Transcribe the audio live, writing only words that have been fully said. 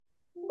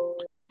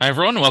Hi,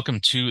 everyone.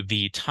 Welcome to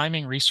the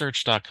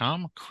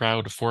timingresearch.com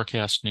crowd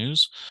forecast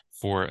news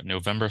for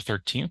November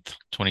 13th,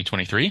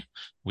 2023.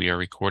 We are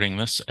recording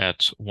this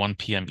at 1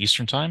 p.m.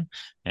 Eastern Time,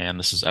 and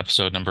this is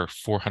episode number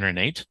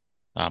 408.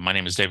 My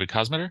name is David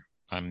Kosmeter.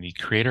 I'm the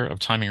creator of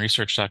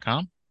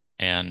timingresearch.com,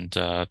 and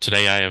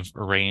today I have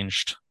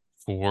arranged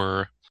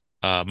for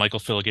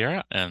Michael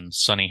Filigera and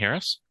Sunny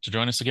Harris to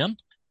join us again,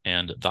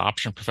 and the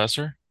option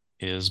professor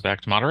is back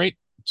to moderate,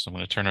 so I'm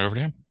going to turn it over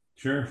to him.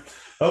 Sure.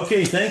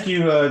 Okay, thank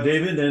you,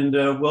 David,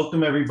 and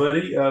welcome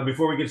everybody.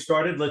 Before we get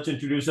started, let's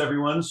introduce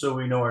everyone so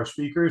we know our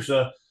speakers.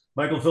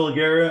 Michael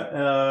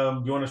Filigera,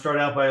 do you want to start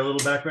out by a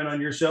little background on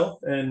yourself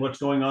and what's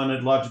going on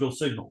at Logical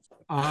Signals?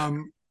 Hi,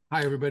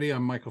 everybody.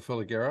 I'm Michael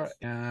Filigera,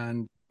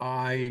 and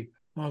a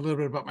little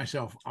bit about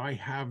myself. I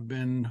have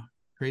been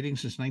trading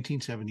since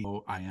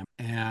 1970. I am,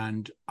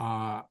 and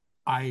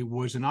I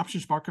was an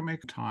options market maker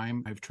at the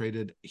time. I've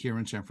traded here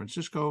in San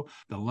Francisco,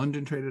 the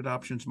London traded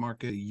options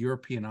market, the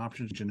European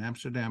options in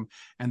Amsterdam,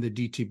 and the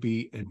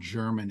DTB in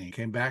Germany.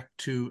 Came back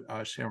to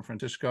San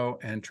Francisco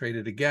and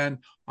traded again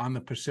on the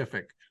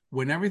Pacific.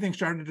 When everything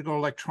started to go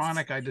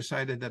electronic, I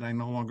decided that I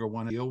no longer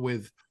want to deal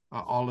with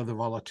all of the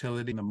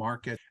volatility in the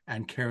market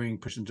and carrying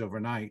positions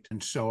overnight.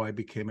 And so I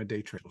became a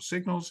day trader.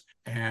 Signals,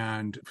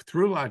 and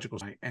through Logical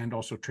and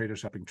also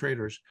Traders Helping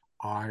Traders,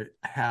 I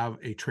have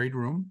a trade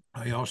room.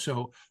 I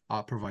also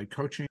provide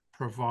coaching,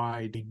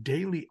 provide a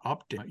daily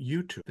update on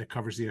YouTube that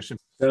covers the S&P.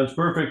 Sounds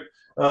perfect.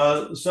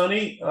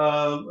 Sunny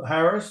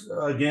Harris,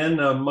 again,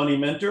 Money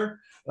Mentor.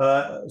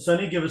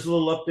 Sunny, give us a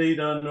little update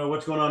on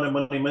what's going on at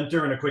Money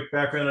Mentor and a quick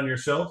background on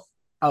yourself.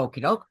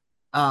 Okie doke.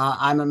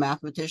 I'm a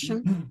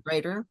mathematician,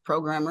 trader,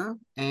 programmer,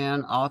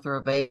 and author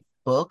of 8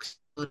 books,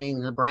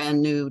 including the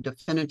brand new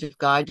definitive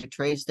guide to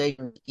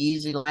TradeStation's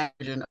easy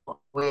language and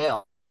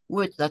OL,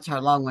 which that's our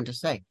long one to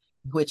say,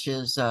 which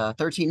is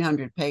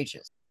 1,300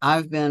 pages.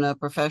 I've been a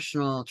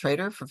professional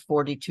trader for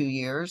 42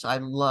 years. I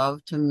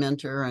love to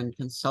mentor and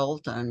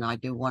consult, and I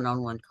do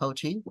one-on-one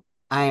coaching.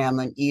 I am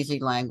an easy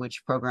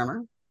language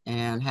programmer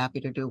and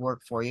happy to do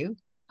work for you.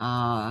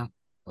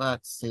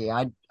 Let's see.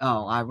 I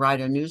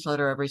write a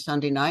newsletter every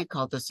Sunday night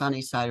called The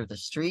Sunny Side of the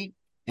Street,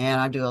 and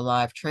I do a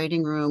live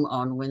trading room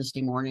on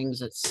Wednesday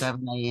mornings at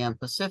 7 a.m.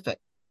 Pacific.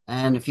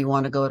 And if you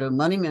want to go to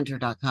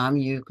moneymentor.com,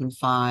 you can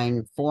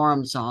find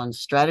forums on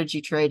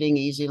strategy trading,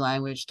 easy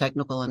language,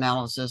 technical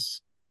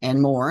analysis,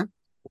 and more.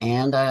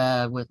 And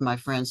with my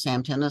friend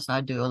Sam Tennis,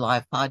 I do a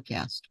live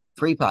podcast,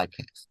 free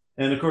podcast.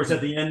 And of course,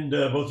 at the end,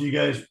 both of you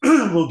guys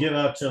will give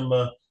out some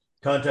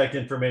contact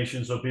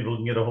information so people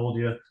can get a hold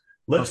of you.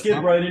 Let's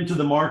get right into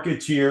the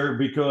markets here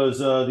because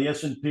the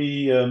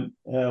S&P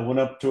went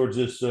up towards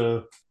this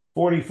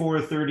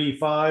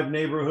 4435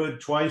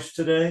 neighborhood twice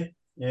today.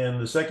 And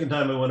the second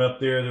time it went up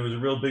there was a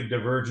real big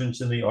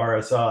divergence in the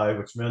RSI,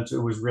 which meant it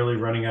was really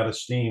running out of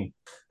steam.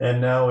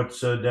 And now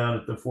it's down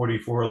at the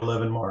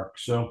 4411 mark.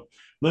 So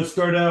let's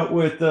start out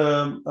with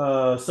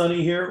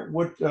Sunny here.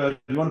 What you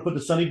want to put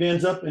the Sunny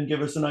bands up and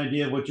give us an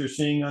idea of what you're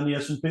seeing on the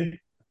S&P?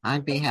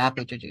 I'd be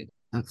happy to do that.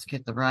 Let's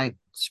get the right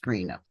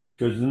screen up.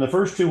 Because in the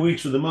first 2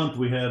 weeks of the month,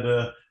 we had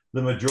the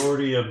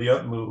majority of the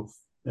up move.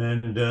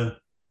 And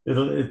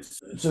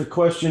it's a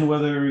question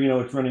whether,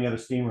 it's running out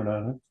of steam or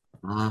not.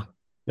 Huh?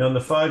 Now, on the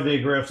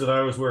 5-day graphs that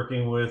I was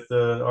working with,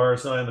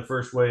 RSI on the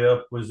first way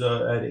up was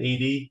at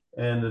 80.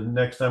 And the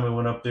next time it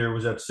went up there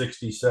was at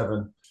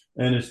 67.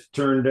 And it's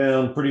turned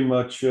down pretty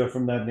much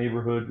from that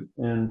neighborhood.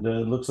 And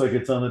it looks like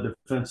it's on the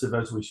defensive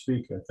as we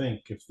speak, I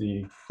think, if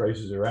the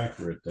prices are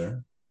accurate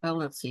there. Well,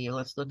 let's see.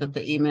 Let's look at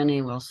the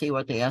E-mini. We'll see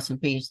what the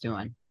S&P is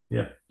doing.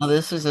 Yeah. Now,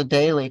 this is a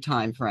daily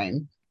time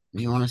frame.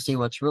 If you want to see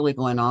what's really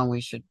going on, we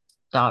should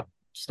stop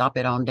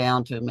it on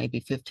down to maybe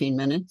 15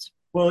 minutes.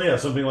 Well, yeah,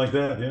 something like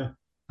that, yeah.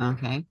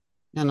 Okay.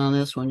 And on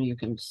this one, you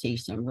can see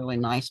some really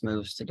nice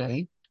moves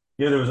today.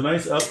 Yeah, there was a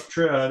nice up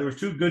trade. There was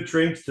 2 good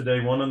trades today,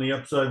 one on the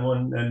upside,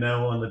 one and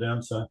now on the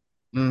downside.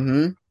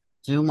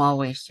 Zoom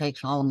always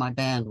takes all of my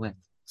bandwidth.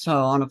 So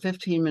on a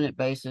 15-minute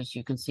basis,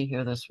 you can see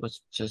here this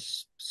was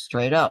just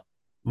straight up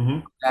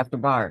after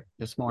bar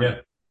this morning.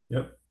 Yeah.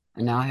 Yep.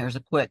 And now here's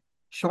a quick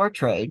short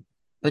trade,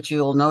 but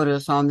you'll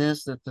notice on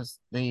this that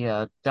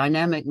the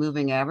dynamic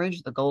moving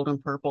average, the golden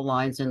purple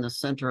lines in the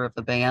center of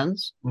the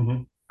bands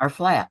are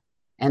flat.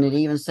 And it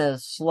even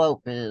says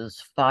slope is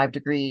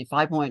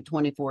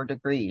 5.24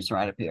 degrees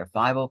right up here,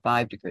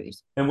 505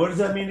 degrees. And what does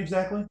that mean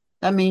exactly?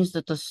 That means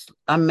that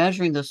I'm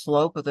measuring the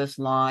slope of this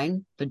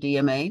line, the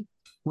DMA.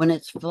 When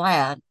it's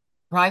flat,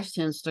 price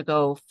tends to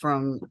go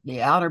from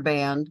the outer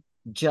band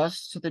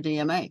just to the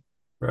DMA.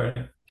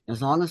 Right.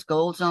 As long as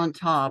gold's on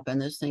top and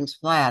this thing's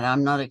flat,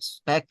 I'm not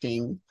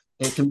expecting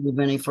it to move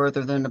any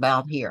further than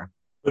about here.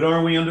 But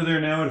are we under there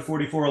now at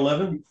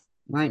 4411?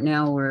 Right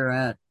now we're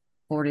at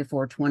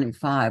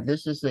 4425.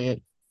 This is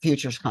the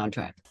futures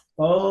contract.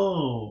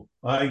 Oh,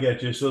 I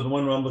get you. So the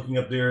one I'm looking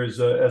up there is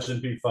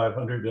S&P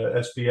 500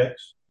 SPX.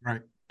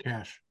 Right,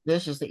 cash.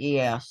 This is the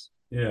ES.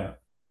 Yeah,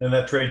 and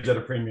that trades at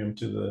a premium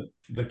to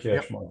the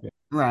cash market.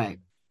 Right.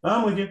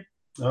 I'm with you.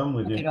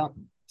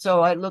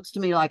 So it looks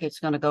to me like it's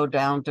going to go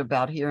down to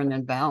about here and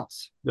then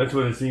bounce. That's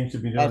what it seems to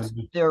be doing. That's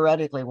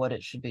theoretically what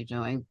it should be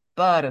doing.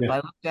 But if Yeah. I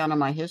look down on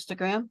my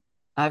histogram,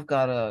 I've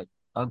got a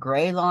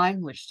gray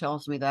line, which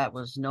tells me that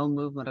was no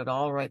movement at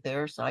all right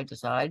there, side to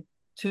side.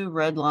 Two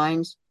red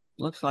lines.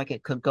 Looks like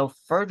it could go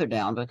further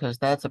down because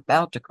that's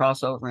about to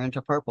cross over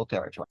into purple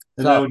territory.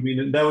 And So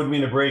that would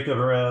mean a break of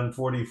around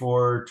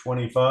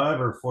 44.25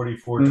 or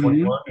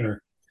 44.21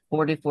 or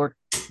 44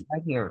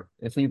 right here.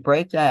 If we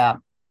break that,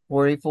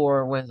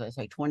 44, what did I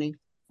say,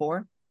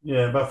 24?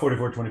 yeah, about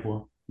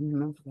 44.24.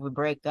 If we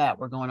break that,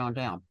 we're going on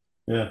down.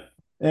 Yeah.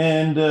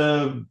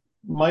 And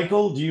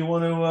Michael, do you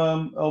want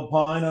to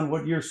opine on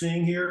what you're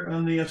seeing here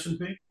on the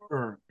S&P?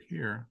 Sure.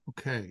 Here.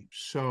 Okay.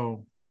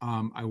 So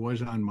I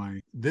was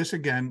on this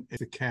again is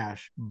the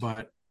cash,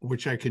 but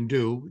which I can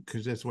do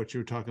because that's what you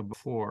were talking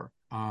before.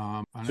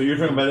 So you're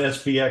talking about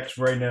SPX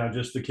right now,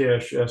 just the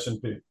cash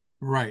S&P.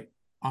 Right.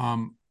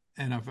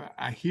 And if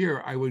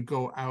I would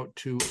go out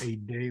to a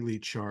daily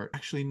chart.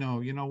 Actually, no,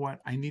 you know what?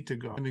 I need to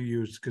go. I'm going to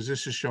use because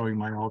this is showing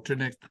my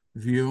alternate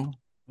view.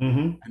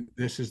 Mm-hmm. And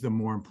this is the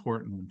more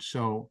important one.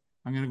 So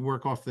I'm going to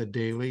work off the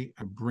daily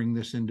and bring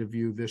this into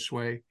view this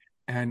way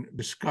and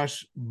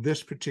discuss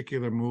this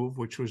particular move,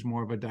 which was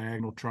more of a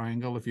diagonal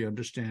triangle, if you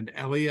understand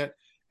Elliott.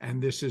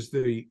 And this is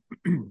the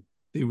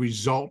the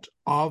result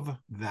of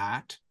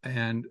that.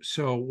 And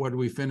so what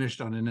we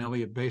finished on an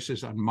Elliott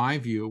basis, on my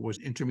view, was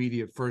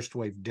intermediate first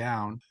wave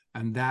down.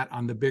 And that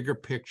on the bigger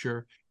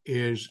picture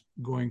is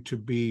going to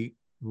be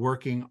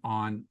working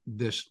on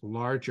this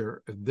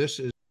larger. This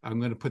is, I'm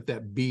going to put a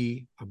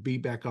B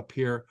back up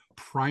here,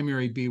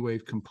 primary B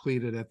wave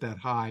completed at that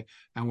high.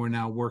 And we're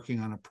now working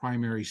on a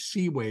primary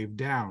C wave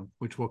down,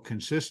 which will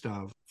consist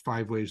of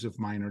 5 waves of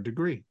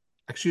intermediate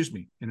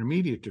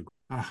degree.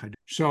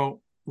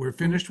 So we're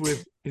finished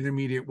with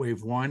intermediate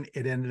wave 1.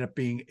 It ended up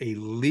being a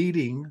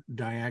leading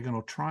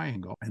diagonal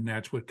triangle, and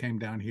that's what came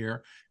down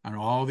here. And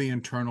all the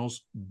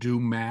internals do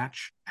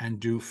match and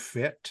do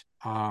fit.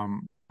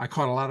 I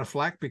caught a lot of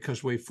flack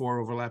because wave 4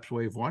 overlaps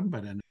wave 1,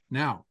 but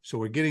now, so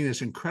we're getting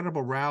this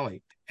incredible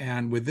rally.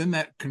 And within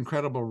that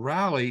incredible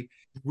rally,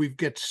 we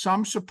get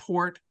some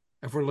support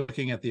if we're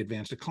looking at the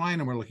advanced decline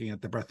and we're looking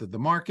at the breadth of the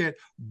market.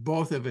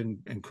 Both have been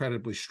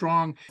incredibly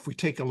strong. If we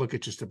take a look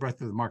at just the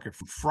breadth of the market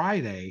from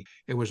Friday,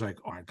 it was like,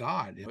 oh my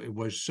God, it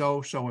was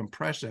so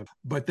impressive.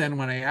 But then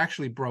when I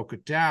actually broke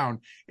it down,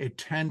 it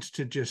tends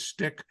to just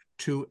stick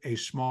to a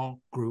small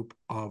group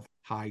of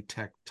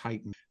high-tech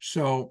titans.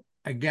 So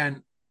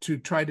again, to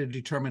try to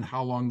determine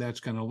how long that's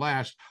going to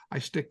last, I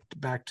stick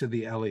back to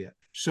the Elliott.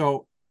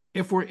 So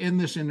if we're in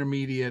this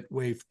intermediate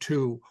wave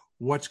 2,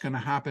 what's going to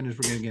happen is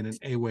we're going to get an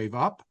A wave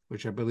up,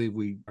 which I believe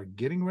we are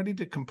getting ready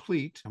to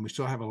complete, and we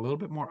still have a little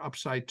bit more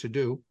upside to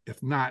do.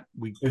 If not,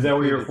 is that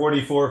where your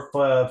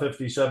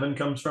 44.57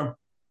 comes from?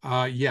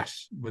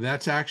 Yes, but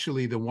that's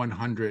actually the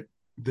 100,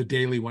 the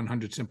daily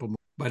 100 simple move.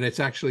 But it's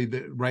actually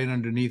right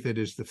underneath it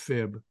is the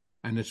fib,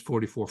 and it's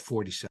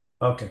 44.47.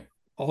 Okay.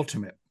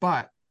 Ultimate,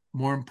 but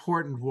more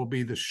important will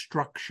be the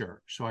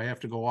structure. So I have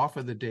to go off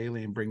of the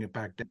daily and bring it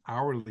back to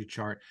hourly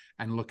chart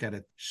and look at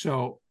it.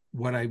 So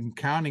what I'm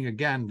counting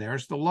again,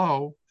 there's the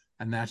low,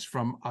 and that's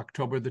from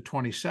October the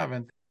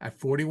 27th at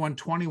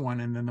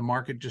 41.21. And then the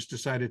market just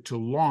decided to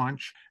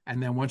launch.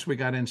 And then once we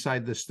got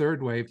inside this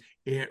third wave,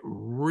 it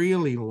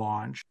really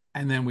launched.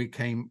 And then we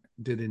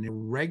did an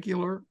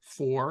irregular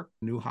 4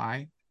 new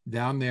high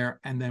down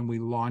there, and then we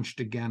launched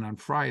again on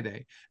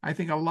Friday. I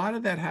think a lot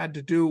of that had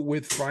to do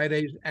with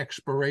Friday's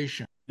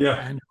expiration.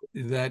 Yeah.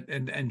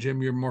 And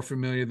Jim, you're more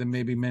familiar than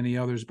maybe many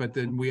others, but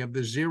then we have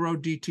the 0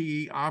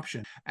 DTE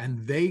option,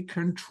 and they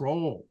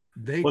control.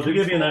 Well, to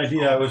give you an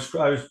idea, I was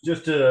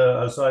just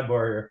a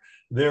sidebar here.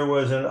 There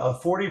was a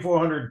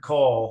 4,400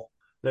 call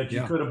that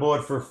you could have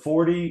bought for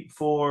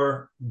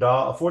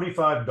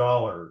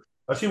 $45.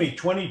 Excuse me,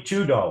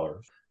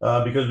 $22,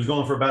 because it was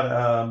going for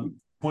about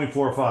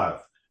 0.45.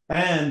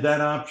 And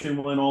that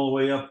option went all the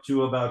way up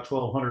to about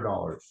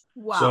 $1,200.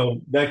 Wow. So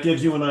that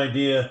gives you an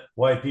idea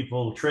why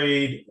people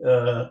trade,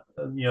 zero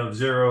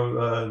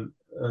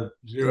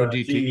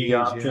DTE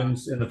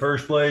options in the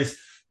first place,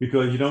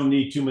 because you don't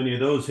need too many of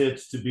those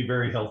hits to be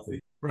very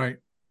healthy. Right.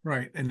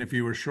 And if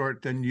you were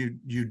short, then you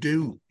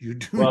do.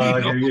 Well,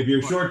 if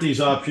you're short these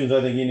options,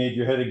 I think you need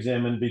your head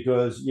examined,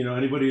 because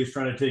anybody who's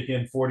trying to take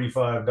in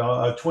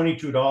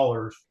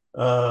 $22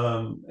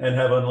 and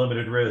have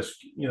unlimited risk,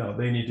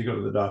 they need to go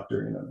to the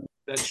doctor.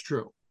 That's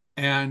true.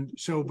 And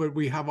so, but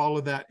we have all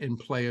of that in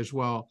play as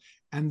well.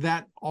 And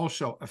that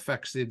also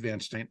affects the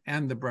advanced state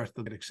and the breadth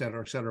of it, et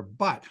cetera, et cetera.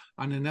 But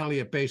on an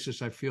Elliott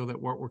basis, I feel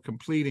that what we're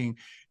completing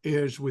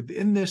is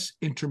within this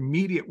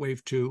intermediate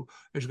wave 2,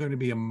 there's going to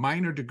be a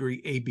minor degree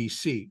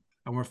ABC,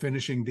 and we're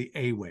finishing the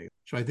A wave.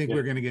 So I think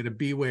we're going to get a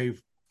B wave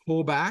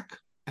pullback.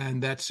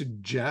 And that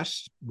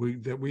suggests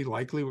that we're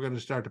going to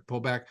start to pull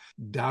back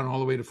down all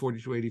the way to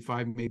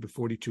 42.85, maybe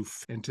 42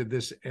 into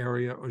this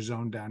area or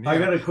zone down here. I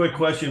got a quick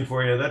question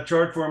for you. That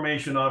chart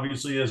formation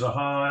obviously is a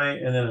high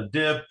and then a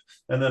dip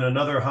and then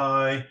another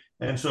high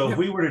And so if Yep.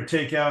 we were to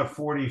take out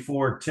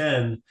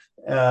 4410,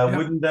 Yep.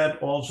 wouldn't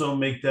that also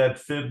make that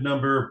fib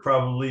number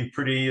probably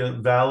pretty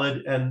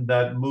valid, and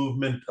that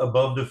movement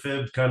above the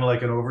fib kind of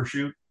like an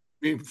overshoot?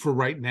 For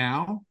right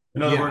now,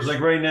 In other words, yes.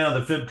 like right now,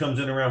 the fib comes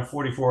in around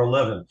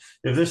 4411.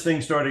 If this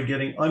thing started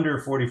getting under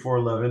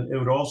 4411, it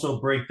would also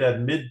break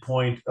that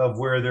midpoint of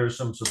where there's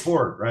some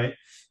support, right?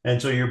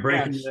 And so you're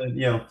breaking Yes.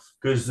 the,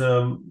 because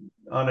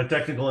on a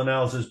technical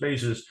analysis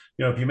basis,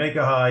 if you make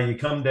a high, you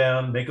come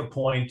down, make a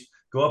point,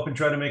 go up and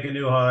try to make a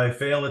new high,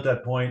 fail at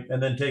that point,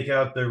 and then take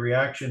out the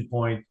reaction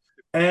point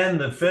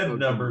and the fib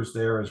numbers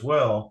there as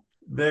well.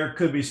 There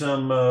could be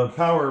some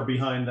power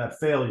behind that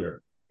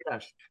failure.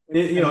 Yes.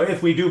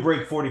 If we do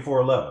break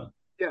 4411.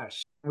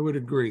 Yes, I would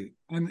agree.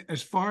 And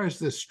as far as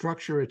the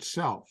structure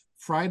itself,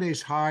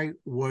 Friday's high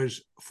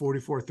was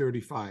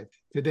 44.35.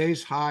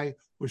 Today's high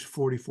was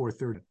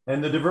 44.30.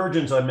 And the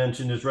divergence I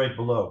mentioned is right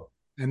below.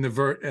 And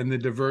the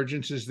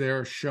divergence is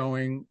there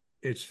showing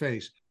its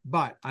face.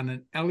 But on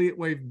an Elliott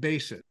wave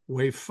basis,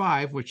 wave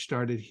 5, which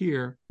started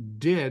here,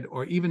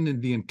 or even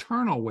in the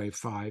internal wave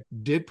 5,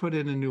 did put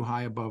in a new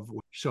high above.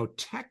 So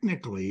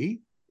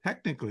technically,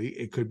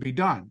 it could be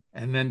done.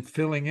 And then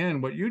filling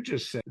in what you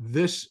just said,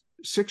 this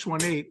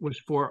 618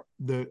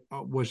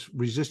 was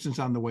resistance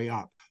on the way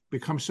up,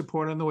 becomes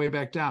support on the way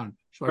back down.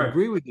 So I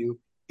agree with you.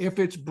 If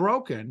it's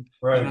broken,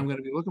 then I'm going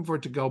to be looking for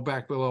it to go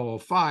back below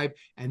 05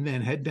 and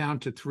then head down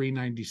to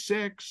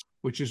 396,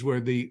 which is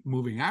where the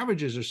moving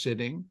averages are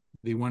sitting.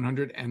 The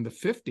 100 and the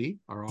 50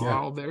 are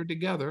all there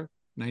together,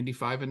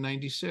 95 and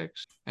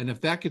 96. And if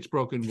that gets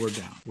broken, we're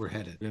down. We're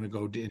headed. We're going to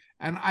go down.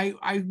 And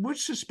I would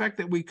suspect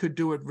that we could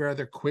do it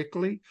rather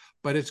quickly,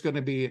 but it's going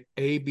to be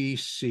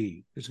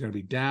ABC. It's going to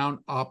be down,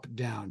 up,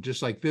 down,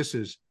 just like this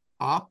is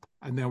up,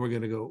 and then we're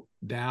going to go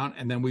down,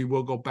 and then we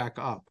will go back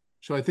up.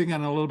 So I think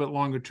on a little bit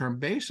longer term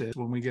basis,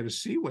 when we get a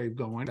C wave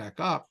going back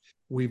up,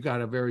 we've got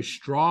a very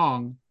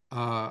strong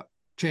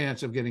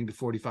chance of getting to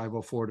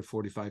 45.04 to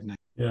 45.9.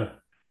 Yeah.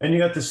 And you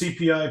got the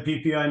CPI,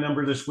 PPI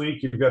number this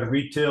week. You've got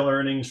retail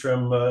earnings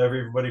from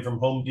everybody from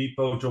Home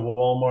Depot to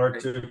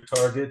Walmart to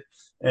Target.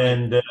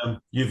 And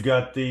you've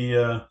got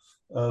the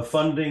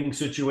funding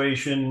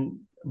situation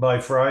by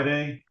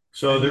Friday.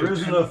 So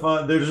there's enough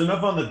on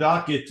the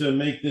docket to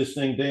make this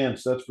thing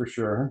dance, that's for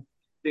sure.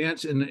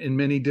 Dance in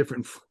many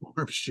different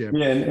forms, Jim.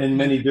 Yeah, in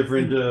many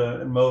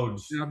different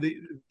modes. Now,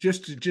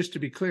 just to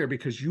be clear,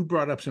 because you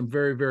brought up some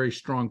very, very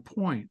strong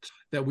points,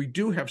 that we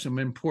do have some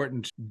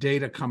important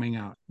data coming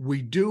out.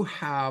 We do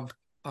have,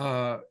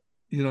 a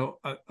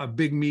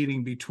big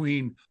meeting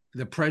between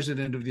the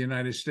president of the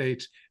United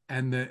States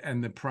and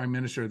the prime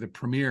minister, the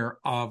premier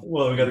of.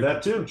 Well, we got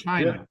that too.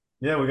 China.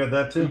 Yeah, we got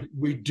that too.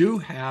 We do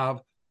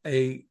have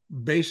a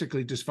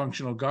basically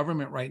dysfunctional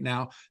government right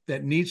now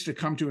that needs to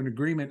come to an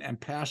agreement and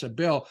pass a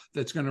bill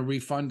that's going to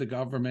refund the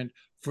government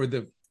for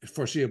the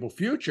foreseeable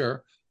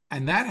future.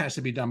 And that has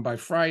to be done by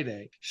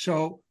Friday.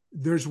 So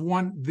there's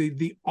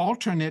the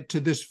alternate to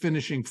this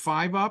finishing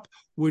 5 up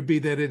would be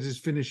that it is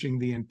finishing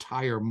the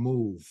entire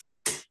move.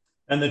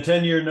 And the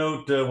 10-year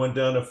note went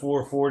down to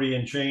 440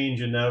 and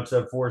change, and now it's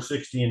at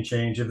 460 and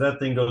change. If that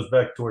thing goes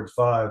back towards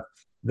 5,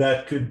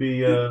 that could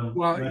be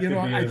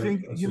I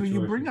think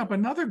you bring up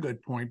another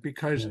good point,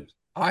 because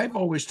I've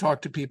always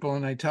talked to people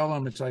and I tell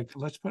them, it's like,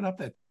 let's put up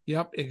that.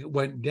 Yep, it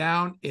went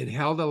down, it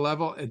held a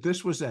level.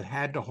 This was that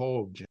had to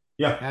hold, Jim.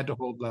 Had to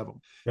hold level.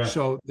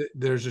 So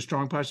there's a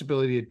strong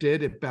possibility it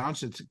did. It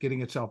bounced. It's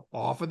getting itself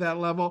off of that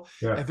level.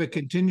 If it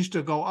continues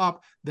to go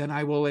up, then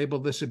I will label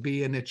this a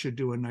B, and it should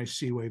do a nice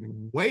C wave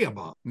way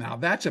above. Now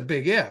that's a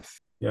big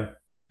if.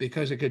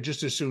 Because it could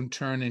just as soon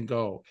turn and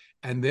go.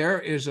 And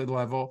there is a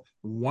level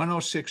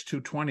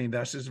 106,220.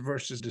 That's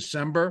versus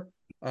December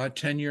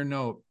 10-year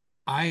note.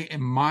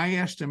 In my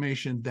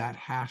estimation, that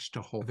has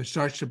to hold. If it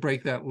starts to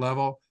break that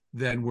level,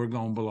 then we're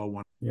going below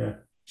 1.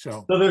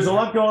 So there's a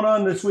lot going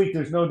on this week.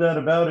 There's no doubt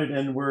about it,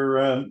 and we're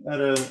at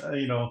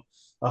a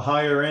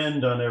higher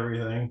end on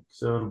everything.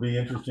 So it'll be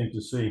interesting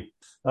to see.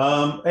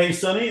 Hey,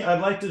 Sonny,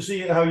 I'd like to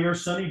see how your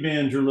Sonny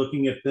bands are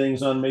looking at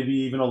things on maybe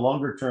even a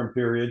longer term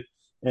period.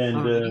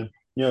 And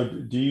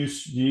do you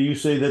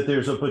say that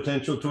there's a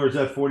potential towards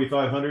that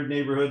 4,500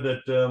 neighborhood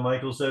that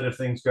Michael said if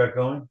things got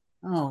going?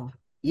 Oh,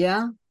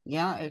 yeah,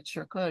 it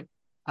sure could.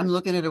 I'm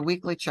looking at a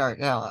weekly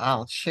chart.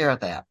 I'll share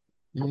that.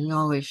 And he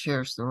always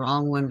shares the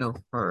wrong window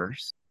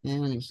first.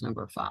 And it's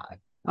number 5.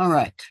 All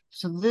right.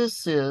 So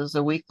this is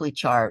a weekly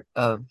chart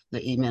of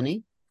the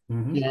E-mini.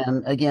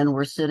 And again,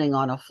 we're sitting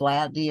on a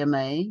flat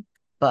DMA,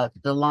 but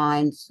the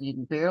lines, you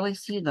can barely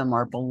see them,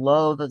 are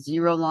below the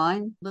 0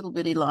 line, little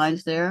bitty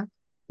lines there,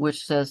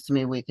 which says to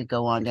me we could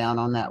go on down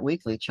on that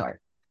weekly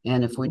chart.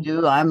 And if we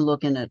do, I'm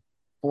looking at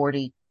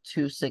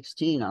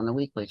 42.16 on the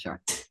weekly chart.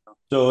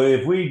 So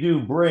if we do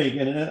break,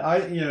 and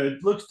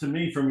it looks to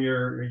me from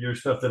your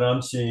stuff that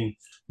I'm seeing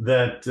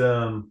that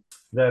on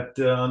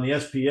the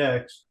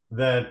SPX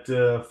that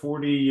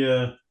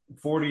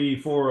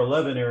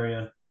 4411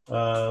 area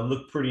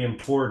looked pretty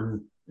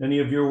important. Any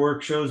of your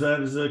work shows that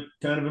as a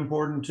kind of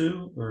important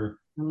too, or?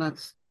 And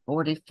that's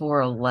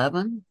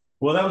 4411.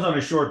 Well, that was on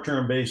a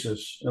short-term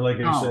basis, and like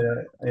I say,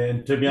 Oh,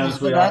 and to be yeah, honest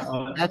so with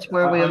you, that's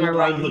where we are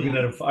right I'm looking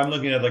now. at I'm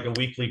looking at like a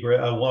weekly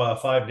a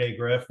 5-day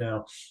graph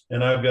now,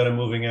 and I've got a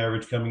moving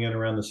average coming in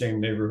around the same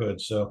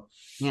neighborhood. So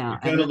Yeah, it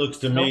and kind of this looks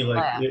is to still me like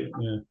flat.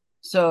 yeah.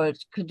 So it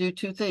could do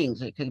two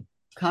things. It could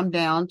come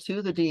down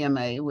to the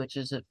DMA, which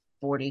is at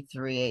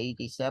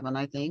 43.87,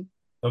 I think.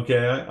 Okay,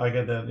 I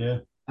get that. Yeah,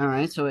 All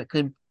right, so it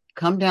could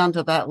come down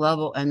to that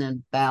level and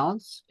then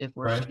bounce if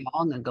we're right,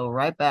 strong and go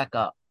right back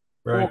up.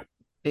 Or right.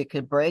 it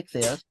could break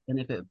this, and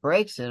if it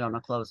breaks it on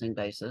a closing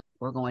basis,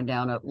 we're going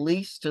down at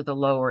least to the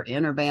lower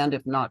inner band,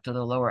 if not to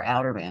the lower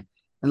outer band.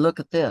 And look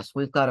at this.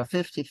 We've got a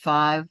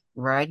 55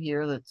 right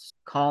here that's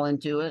calling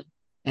to it,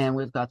 and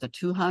we've got the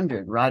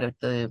 200 right at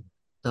the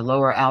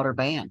lower outer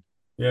band.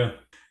 Yeah.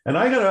 And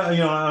I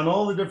gotta, on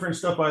all the different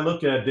stuff I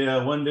look at,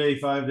 1 day,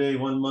 5 day,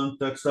 1 month,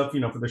 that stuff,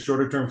 for the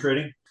shorter term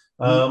trading.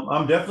 Mm.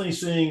 I'm definitely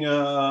seeing an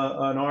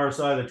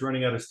RSI that's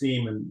running out of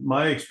steam, and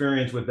my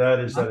experience with that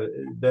is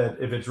that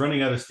if it's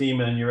running out of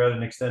steam and you're at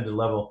an extended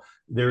level,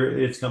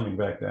 it's coming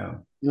back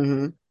down.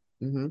 Mm-hmm.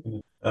 Mm-hmm.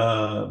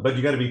 But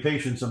you got to be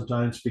patient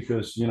sometimes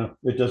because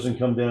it doesn't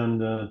come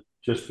down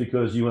just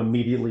because you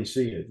immediately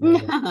see it.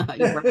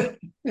 Right.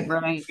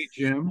 Right. Hey,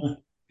 Jim.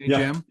 Hey, Yeah.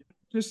 Jim.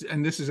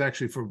 And this is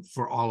actually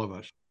for all of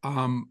us.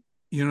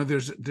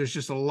 There's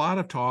just a lot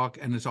of talk,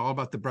 and it's all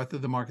about the breadth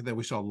of the market that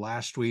we saw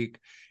last week,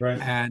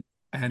 Right.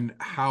 and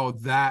how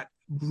that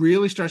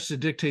really starts to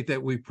dictate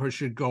that we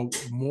should go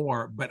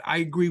more. But I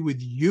agree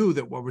with you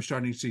that what we're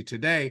starting to see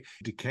today,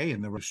 decay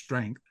in the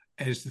strength,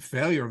 is the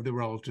failure of the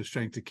relative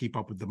strength to keep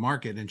up with the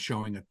market and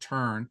showing a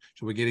turn.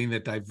 So we're getting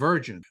that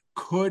divergence.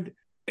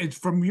 It's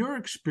from your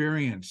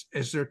experience,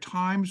 is there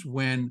times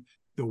when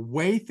the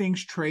way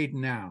things trade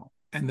now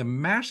and the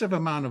massive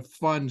amount of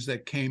funds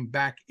that came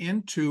back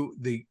into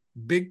the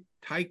big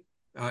tech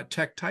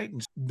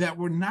titans that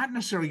were not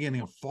necessarily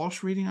getting a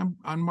false reading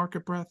on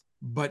market breadth,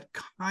 but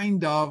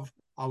kind of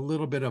a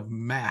little bit of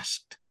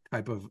masked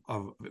type of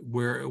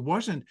where it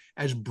wasn't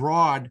as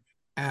broad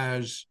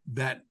as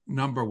that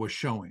number was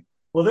showing?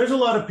 Well, there's a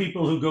lot of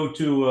people who go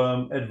to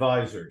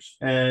advisors,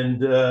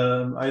 and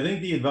I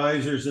think the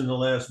advisors in the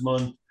last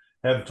month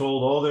have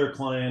told all their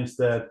clients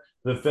that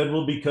the Fed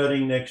will be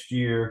cutting next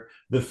year.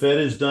 The Fed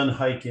is done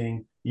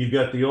hiking. You've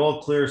got the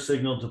all clear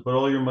signal to put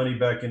all your money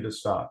back into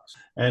stocks.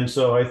 And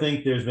so I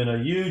think there's been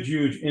a huge,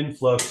 huge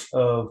influx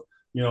of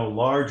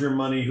larger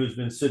money who's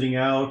been sitting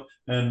out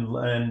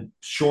and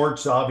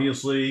shorts,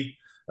 obviously,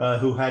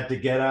 who had to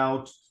get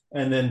out.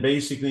 And then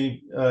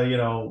basically,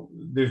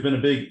 there's been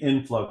a big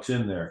influx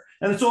in there.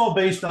 And it's all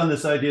based on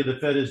this idea the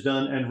Fed is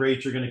done and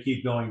rates are going to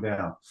keep going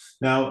down.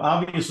 Now,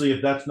 obviously,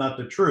 if that's not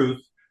the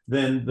truth,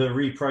 then the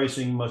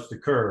repricing must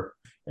occur.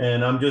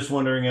 And I'm just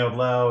wondering out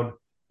loud,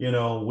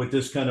 with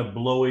this kind of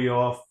blowy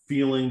off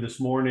feeling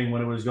this morning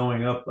when it was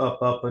going up,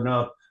 up, up, and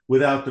up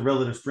without the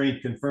relative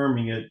strength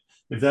confirming it,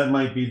 if that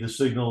might be the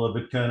signal of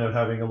it kind of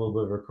having a little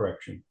bit of a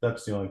correction.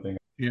 That's the only thing.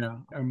 Yeah,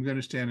 I'm going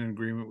to stand in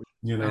agreement with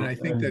you. And I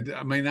think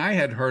I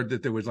had heard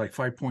that there was like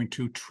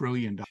 $5.2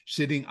 trillion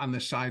sitting on the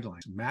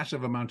sidelines,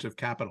 massive amounts of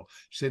capital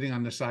sitting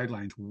on the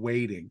sidelines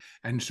waiting.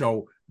 And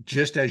so,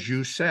 just as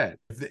you said,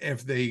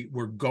 if they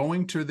were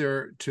going to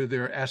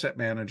their asset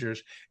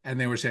managers and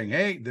they were saying,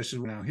 hey, this is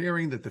what I'm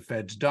hearing that the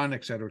Fed's done,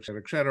 et cetera, et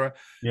cetera, et cetera,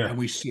 and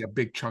we see a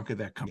big chunk of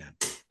that come in.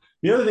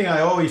 The other thing I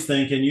always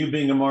think, and you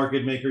being a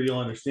market maker, you'll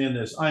understand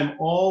this, I'm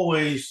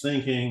always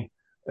thinking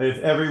if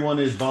everyone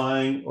is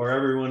buying or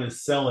everyone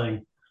is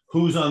selling,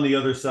 who's on the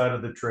other side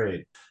of the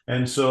trade.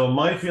 And so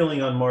my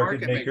feeling on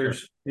market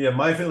makers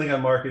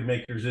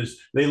is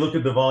they look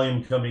at the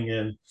volume coming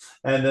in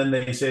and then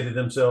they say to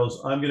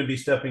themselves, I'm going to be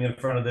stepping in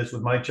front of this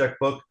with my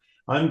checkbook.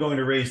 I'm going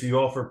to raise the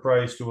offer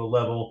price to a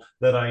level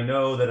that I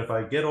know that if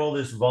I get all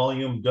this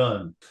volume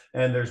done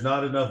and there's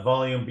not enough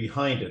volume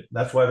behind it,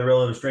 that's why the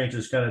relative strength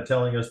is kind of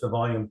telling us the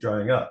volume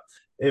drying up.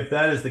 If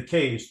that is the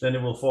case, then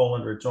it will fall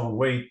under its own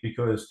weight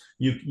because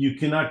you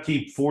cannot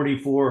keep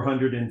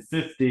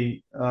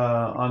 4,450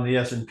 on the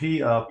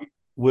S&P up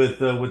with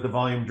the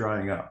volume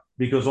drying up,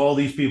 because all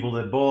these people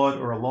that bought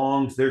or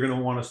longs, they're going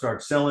to want to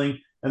start selling,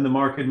 and the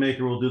market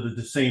maker will do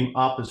the same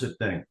opposite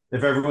thing.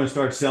 If everyone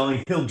starts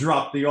selling, he'll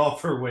drop the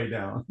offer way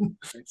down.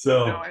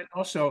 So and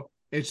also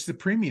it's the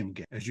premium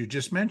game, as you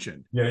just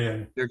mentioned.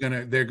 Yeah. They're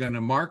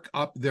gonna mark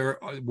up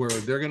where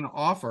they're gonna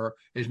offer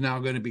is now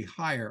going to be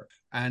higher,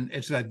 and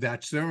it's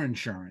that's their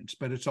insurance,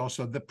 but it's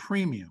also the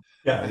premium.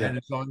 And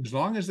as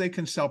long as they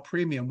can sell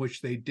premium,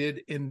 which they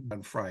did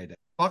on Friday.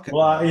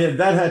 Well, yeah,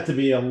 that had to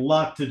be a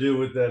lot to do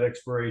with that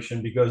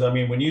expiration, because I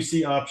mean, when you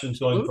see options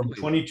going from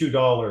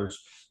 $22,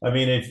 I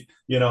mean, if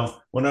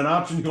when an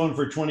option's going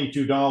for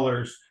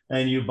 $22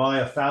 and you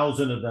buy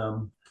 1,000 of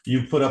them,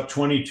 you put up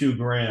 22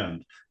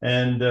 grand.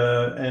 And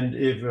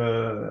if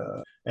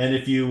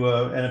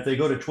they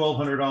go to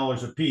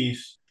 $1,200 a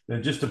piece,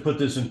 then just to put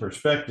this in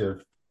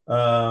perspective,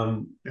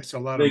 it's a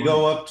lot. They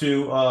go up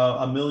to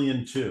 $1.2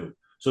 million.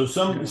 So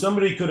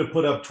somebody could have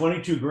put up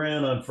 22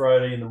 grand on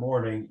Friday in the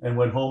morning and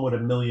went home with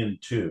 $1.2 million.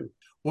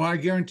 Well, I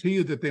guarantee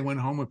you that they went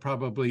home with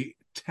probably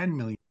 10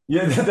 million.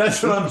 Yeah,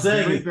 that's what I'm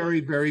saying. Very, very,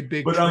 very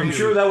big. But I'm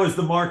sure that was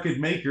the market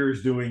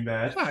makers doing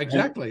that. Yeah,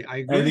 exactly. I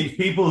agree. And these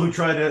people who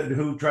try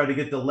to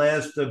get the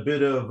last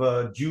bit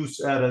of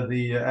juice out of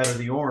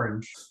the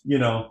orange,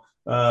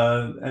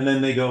 and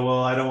then they go,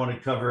 well, I don't want to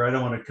cover.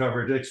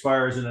 It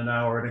expires in an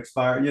hour. It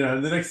expires.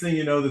 The next thing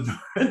you know,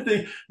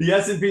 the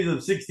S&P is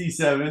of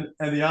 67,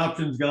 and the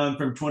option's gone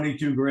from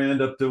 22 grand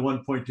up to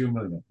 1.2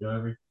 million. You know what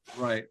I mean?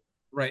 Right.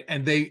 Right.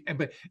 And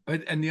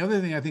and the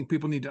other thing I think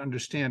people need to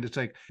understand, it's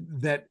like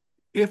that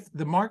if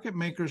the market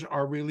makers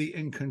are really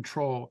in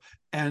control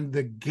and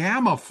the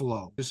gamma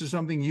flow, this is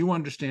something you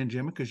understand,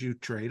 Jim, because you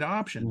trade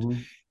options. Mm-hmm.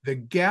 The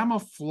gamma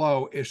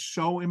flow is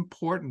so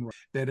important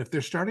that if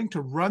they're starting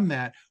to run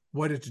that,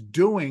 what it's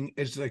doing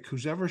is like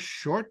who's ever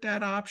short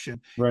that option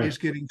is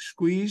getting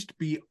squeezed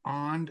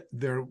beyond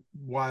their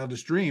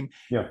wildest dream.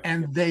 Yeah.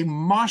 And they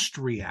must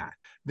react.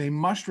 They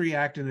must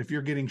react. And if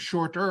you're getting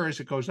shorter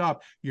as it goes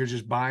up, you're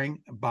just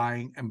buying,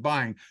 buying, and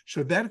buying.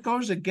 So that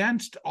goes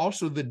against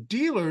also the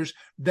dealers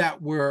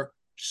that were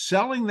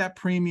selling that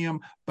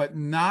premium, but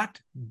not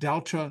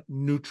delta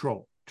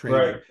neutral trading.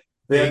 Right.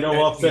 They had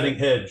no offsetting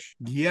hedge.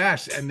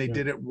 Yes. And they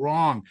did it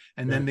wrong.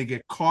 And then they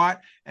get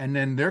caught, and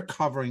then they're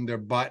covering their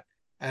butt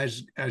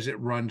as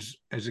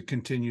it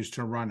continues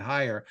to run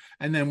higher.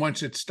 And then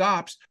once it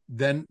stops,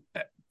 then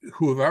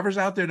whoever's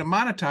out there to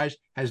monetize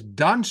has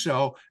done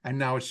so, and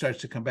now it starts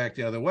to come back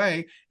the other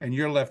way, and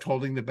you're left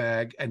holding the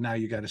bag, and now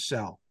you got to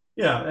sell.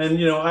 Yeah, and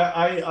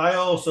I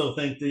also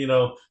think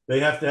that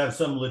they have to have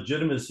some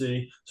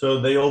legitimacy,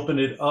 so they opened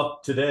it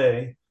up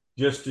today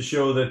just to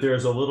show that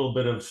there's a little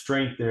bit of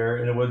strength there,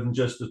 and it wasn't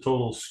just a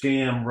total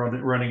scam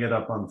running it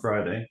up on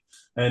Friday.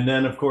 And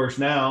then, of course,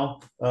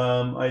 now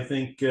I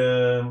think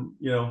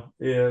with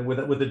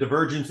the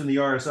divergence in the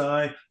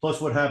RSI,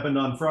 plus what happened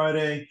on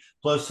Friday,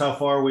 plus how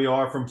far we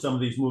are from some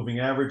of these moving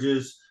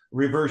averages,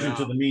 reversion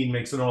to the mean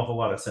makes an awful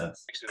lot of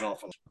sense. Makes it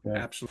awful. Yeah.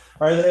 Absolutely.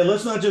 All right,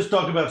 let's not just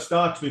talk about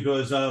stocks,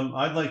 because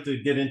I'd like to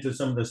get into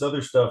some of this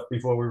other stuff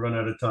before we run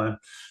out of time.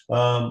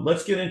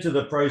 Let's get into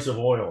the price of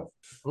oil.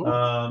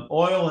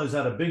 Oil has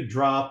had a big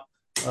drop,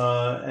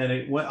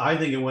 and I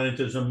think it went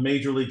into some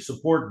major league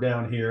support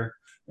down here.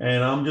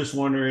 And I'm just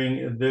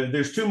wondering,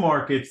 there's two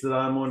markets that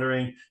I'm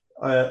wondering,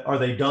 are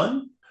they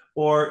done,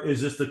 or is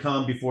this the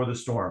calm before the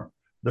storm?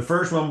 The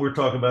first one we're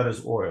talking about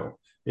is oil.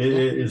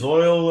 Is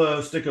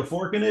oil stick a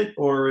fork in it,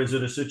 or is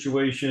it a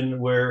situation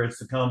where it's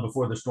the calm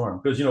before the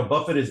storm? Because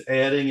Buffett is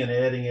adding and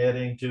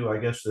adding to, I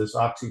guess, this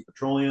Oxy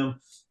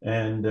Petroleum,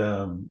 and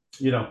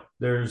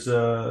there's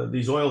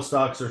these oil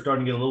stocks are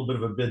starting to get a little bit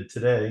of a bid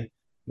today.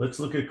 Let's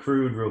look at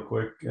crude real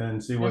quick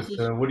and see what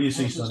do you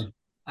see, Sonny?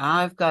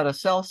 I've got a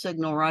sell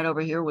signal right over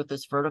here with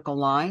this vertical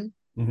line.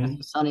 That's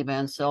the Sunny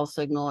Band sell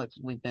signal.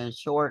 We've been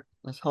short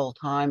this whole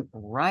time.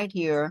 Right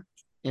here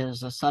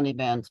is a Sunny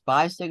Band's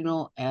buy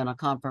signal and a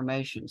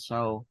confirmation.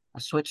 So I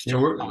switched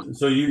to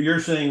so you're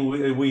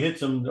saying we hit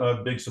some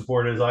big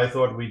support, as I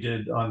thought we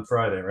did on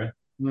Friday, right?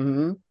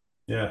 Mm-hmm.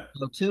 Yeah.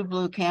 So two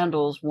blue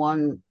candles,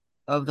 one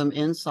of them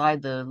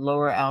inside the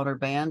lower outer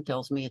band,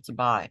 tells me it's a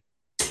buy.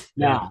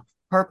 Yeah. Now,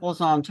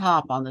 purple's on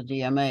top on the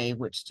DMA,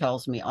 which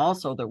tells me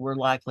also that we're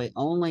likely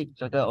only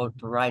to go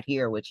to right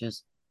here, which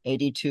is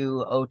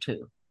 82.02.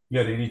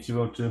 Yeah,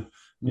 82.02.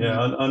 Yeah,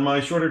 on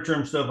my shorter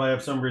term stuff, I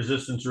have some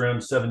resistance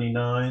around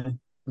 79.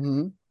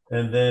 And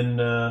then,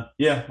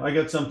 I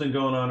got something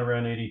going on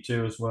around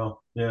 82 as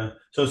well. Yeah.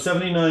 So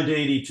 79 to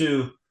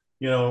 82,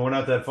 we're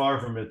not that far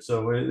from it.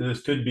 So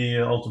this could be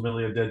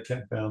ultimately a dead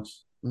cat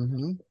bounce.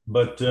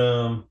 But,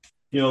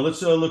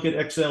 let's look at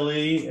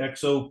XLE,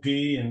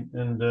 XOP,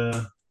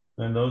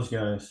 and those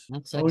guys.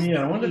 I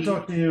wanted to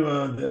talk to you.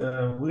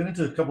 We got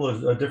into a couple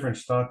of different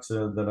stocks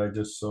that I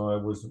just saw.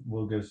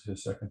 We'll get to a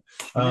second.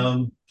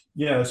 So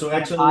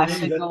XLE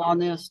signal on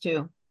this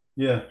too.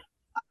 Yeah,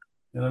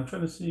 and I'm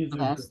trying to see.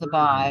 That's the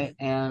buy,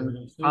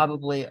 and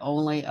probably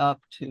only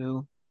up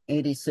to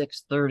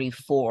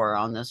 86.34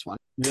 on this one.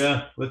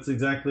 Yeah, that's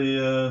exactly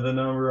the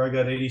number. I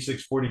got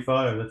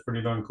 86.45. That's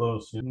pretty darn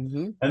close. Yeah.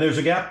 And there's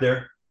a gap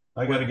there.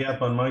 I got a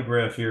gap on my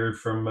graph here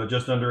from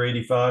just under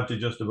 85 to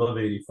just above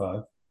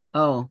 85.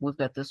 Oh, we've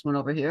got this one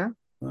over here.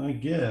 I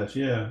guess,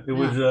 yeah. It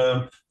was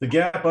the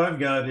gap I've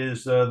got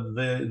is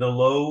the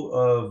low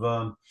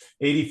of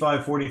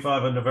 85.45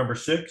 on November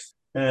 6th,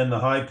 and the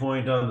high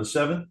point on the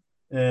 7th,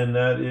 and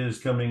that is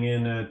coming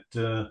in at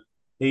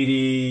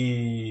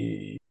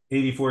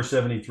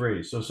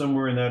 84.73. So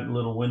somewhere in that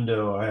little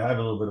window, I have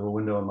a little bit of a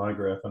window on my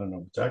graph. I don't know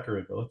if it's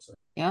accurate, but let's see.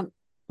 Yep.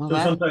 Well, so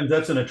sometimes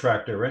that's an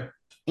attractor, right?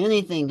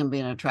 Anything can be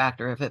an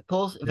attractor. If it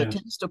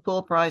tends to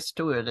pull price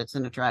to it, it's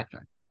an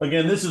attractor.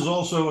 Again, this is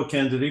also a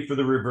candidate for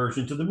the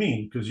reversion to the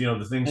mean, because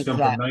the things come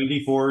from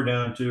 94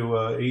 down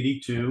to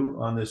 82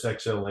 on this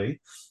XLA,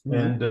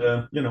 and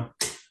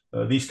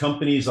these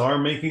companies are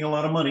making a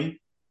lot of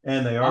money,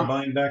 and they are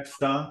buying back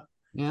stock,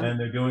 and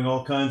they're doing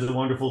all kinds of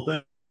wonderful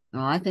things.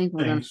 No, I think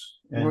we're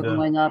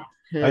going up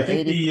to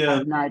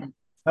 85.90.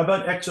 How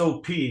about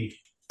XOP?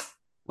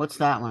 What's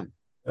that one?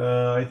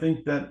 I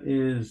think that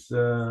is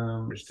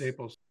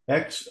Staples.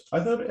 I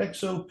thought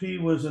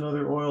XOP was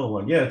another oil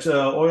one. Yeah, it's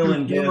oil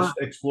and gas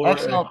XL,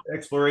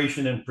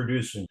 exploration and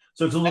producing.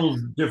 So it's a little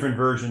different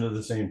version of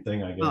the same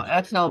thing, I no,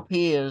 guess. XLP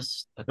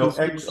is a No,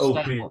 consumer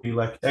XOP, staple.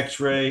 like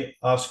X-ray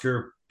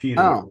Oscar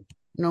Peter. Oh,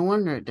 no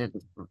wonder it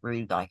didn't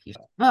read like you.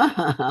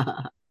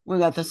 We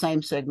got the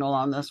same signal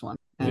on this one,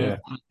 Yeah.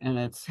 and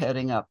it's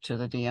heading up to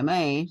the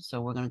DMA.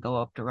 So we're going to go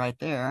up to right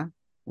there,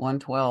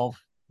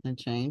 112 and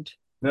change.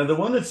 Now, the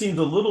one that seems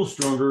a little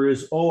stronger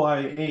is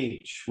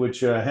OIH, which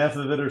half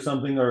of it or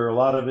something, or a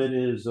lot of it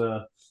is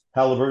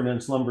Halliburton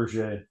and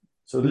Schlumberger.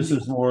 So this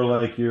is more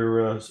like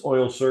your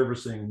oil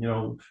servicing,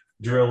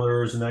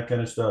 drillers and that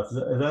kind of stuff. Is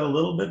that a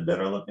little bit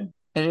better looking?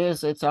 It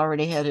is. It's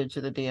already headed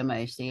to the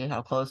DMA. See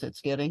how close it's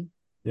getting?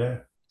 Yeah.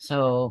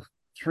 So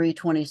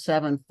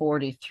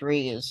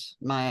 327.43 is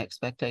my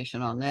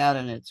expectation on that,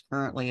 and it's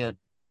currently at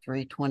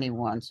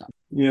 321 something.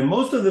 Yeah,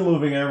 most of the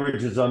moving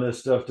averages on this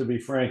stuff, to be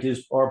frank,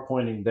 are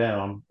pointing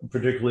down,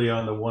 particularly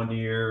on the 1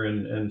 year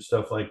and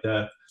stuff like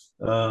that.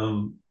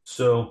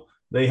 So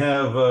they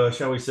have,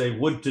 shall we say,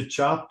 wood to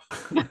chop.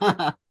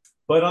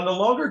 But on the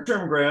longer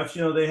term graphs,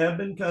 they have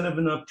been kind of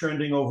an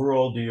uptrending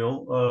overall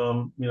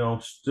deal.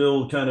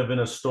 Still kind of in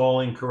a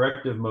stalling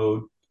corrective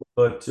mode,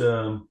 but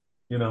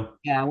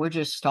Yeah, we're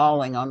just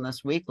stalling on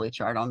this weekly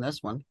chart on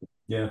this one.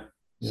 Yeah.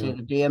 See,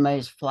 the DMA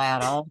is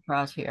flat all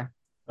across here.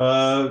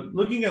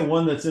 Looking at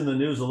one that's in the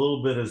news a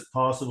little bit as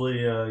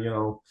possibly,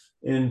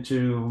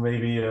 into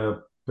maybe a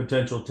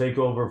potential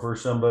takeover for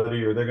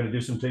somebody, or they're going to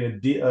do something,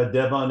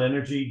 Devon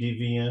Energy,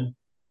 DVN.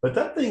 But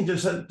that thing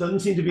just doesn't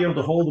seem to be able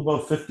to hold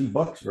above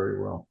 $50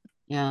 very well.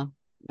 Yeah,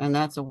 and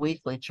that's a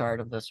weekly chart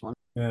of this one.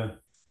 Yeah.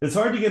 It's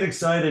hard to get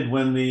excited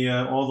when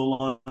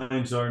all the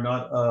lines are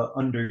not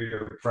under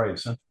your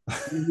price, huh?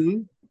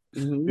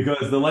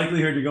 Because the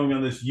likelihood you're going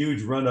on this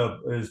huge run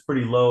up is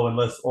pretty low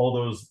unless all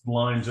those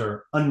lines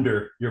are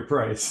under your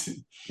price.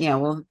 Yeah,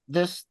 well,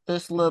 this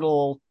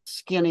little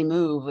skinny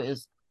move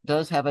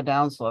does have a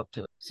downslope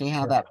to it. See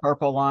how that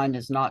purple line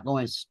is not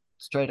going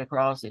straight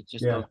across? It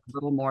just goes a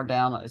little more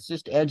down. It's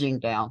just edging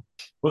down.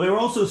 Well, they were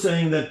also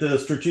saying that the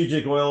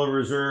strategic oil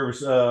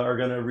reserves are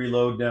going to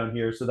reload down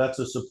here, so that's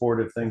a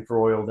supportive thing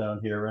for oil down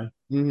here, right?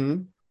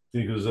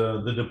 Because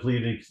the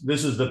depleting,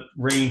 this is the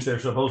range they're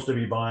supposed to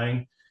be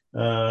buying.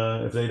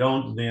 If they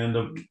don't, they end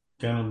up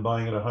kind of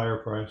buying at a higher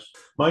price.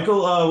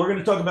 Michael, we're going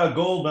to talk about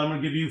gold, but I'm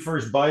going to give you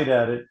first bite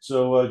at it.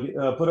 So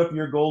put up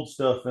your gold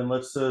stuff and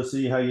let's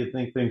see how you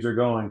think things are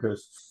going.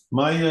 Because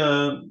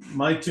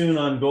my tune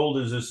on gold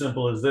is as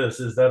simple as this: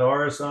 is that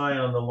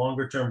RSI on the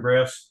longer term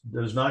graphs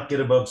does not get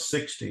above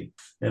 60,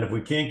 and if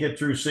we can't get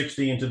through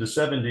 60 into the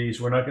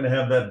 70s, we're not going to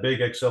have that big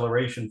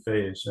acceleration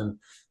phase. And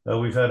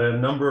we've had a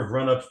number of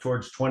run-ups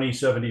towards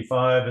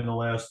 2075 in the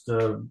last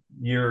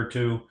year or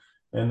two,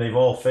 and they've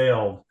all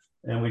failed.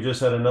 And we just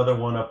had another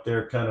one up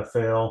there kind of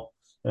fail.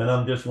 And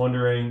I'm just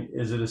wondering,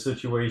 is it a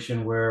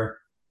situation where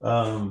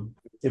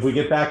if we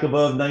get back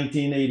above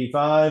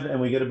 1985 and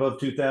we get above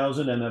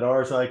 2000 and that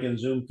RSI can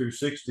zoom through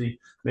 60,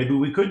 maybe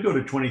we could go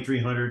to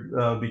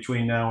 2300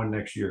 between now and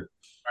next year.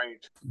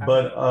 Right.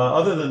 But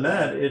other than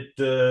that,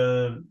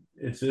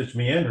 it's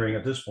meandering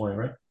at this point,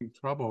 right?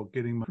 Trouble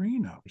getting my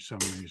screen up for some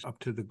reason up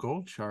to the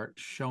gold chart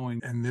showing,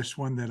 and this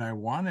one that I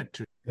wanted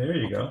to. There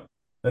you go.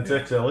 That's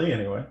XLE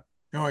anyway.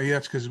 Oh, yeah,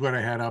 that's because what I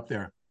had up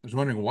there. I was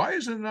wondering, why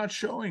is it not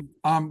showing?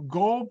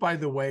 Gold, by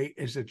the way,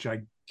 is a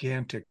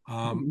gigantic.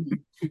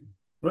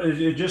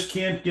 It just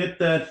can't get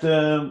that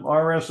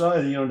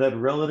RSI, that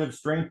relative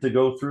strength to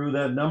go through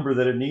that number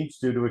that it needs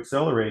to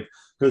accelerate.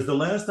 Because the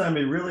last time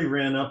it really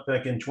ran up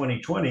back in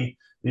 2020,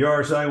 the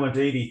RSI went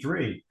to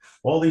 83.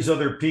 All these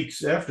other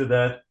peaks after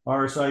that,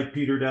 RSI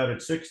petered out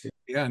at 60.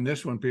 Yeah, and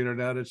this one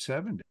petered out at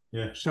 70.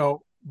 Yeah.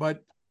 So,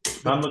 but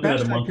I'm looking at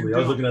a monthly. I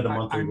was looking at a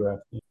monthly graph.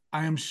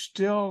 I am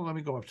still, let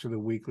me go up to the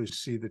weekly to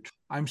see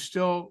I'm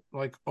still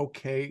like,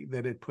 okay,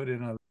 that it put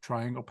in a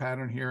triangle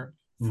pattern here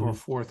for a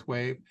fourth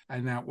wave,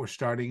 and that we're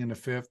starting in the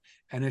fifth.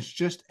 And it's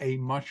just a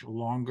much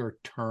longer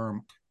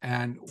term.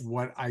 And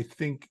what I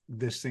think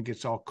this thing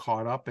gets all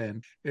caught up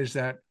in is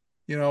that,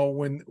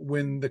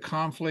 when the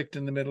conflict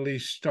in the Middle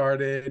East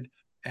started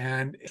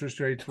and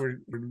interest rates were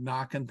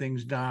knocking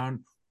things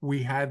down,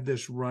 we had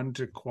this run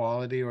to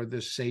quality or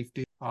this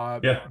safety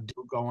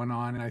deal going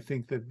on. And I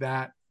think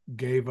that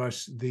gave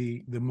us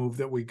the move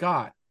that we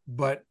got.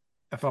 But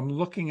if I'm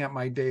looking at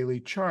my daily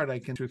chart, I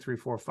can 2, 3,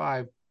 4,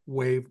 5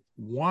 wave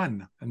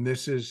 1, and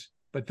this is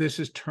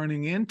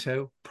turning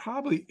into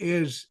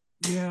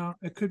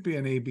it could be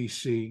an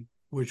ABC,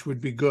 which would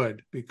be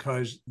good,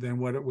 because then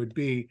what it would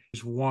be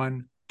is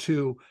 1,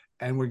 2,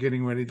 and we're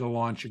getting ready to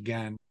launch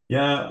again.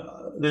 Yeah,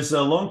 this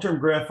long-term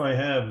graph I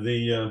have,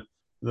 the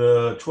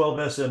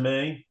 12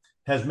 SMA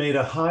has made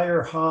a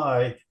higher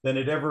high than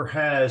it ever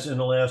has in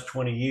the last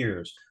 20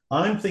 years.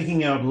 I'm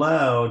thinking out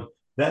loud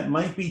that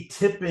might be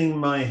tipping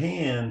my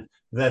hand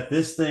that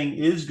this thing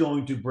is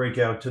going to break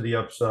out to the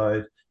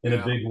upside in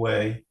a big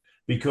way,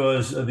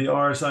 because of the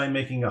RSI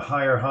making a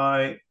higher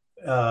high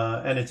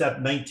and it's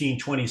at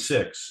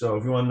 1926. So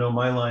if you want to know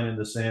my line in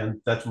the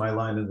sand, that's my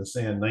line in the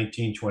sand,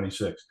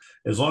 1926.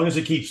 As long as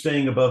it keeps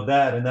staying above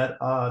that, and that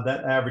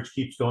average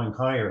keeps going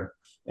higher.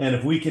 And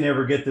if we can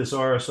ever get this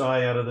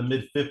RSI out of the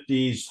mid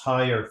 50s,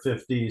 higher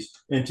 50s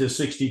into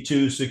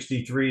 62,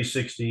 63,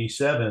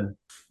 67,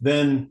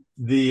 then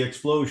the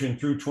explosion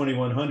through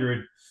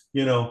 2100,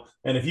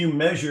 and if you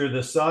measure the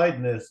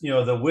sideness,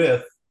 the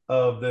width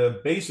of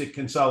the basic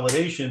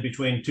consolidation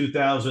between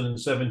 2000 and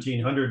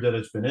 1700 that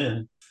it's been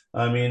in,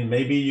 I mean,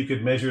 maybe you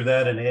could measure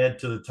that and add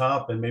to the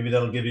top, and maybe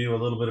that'll give you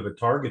a little bit of a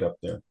target up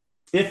there,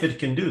 if it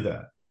can do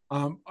that.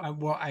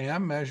 I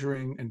am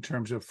measuring in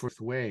terms of fourth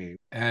wave,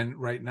 and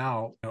right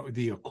now,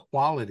 the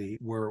equality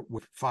where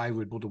with 5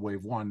 would go to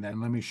wave 1.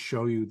 Then let me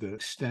show you the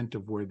extent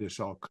of where this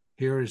all.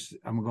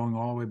 I'm going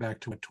all the way back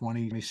to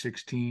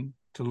 2016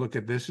 to look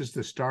at this is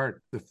the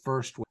start, the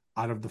first wave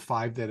out of the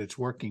 5 that it's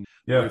working.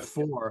 Yeah. Wave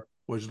 4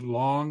 was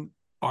long,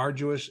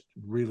 arduous,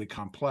 really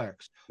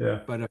complex. Yeah.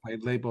 But if I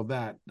label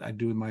that, I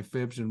do my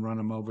fibs and run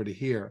them over to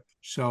here.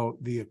 So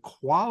the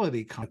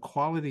equality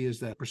is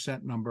that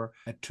percent number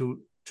at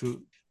 2.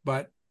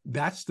 But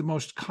that's the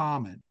most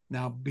common.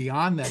 Now,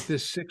 beyond that,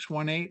 this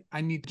 618,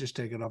 I need to just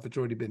take it off. It's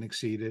already been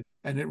exceeded.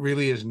 And it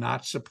really is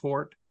not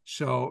support.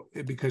 So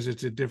because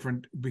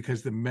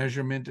because the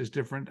measurement is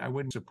different, I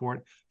wouldn't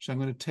support. So I'm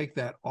going to take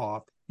that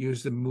off,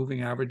 use the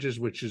moving averages,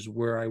 which is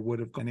where I would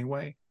have gone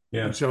anyway.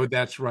 Yeah. And so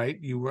that's right.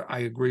 I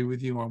agree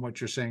with you on what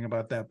you're saying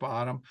about that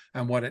bottom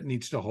and what it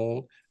needs to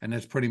hold. And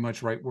that's pretty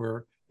much right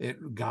where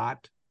it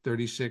got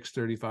 36,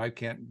 35.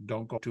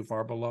 Don't go too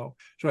far below.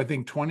 So I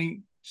think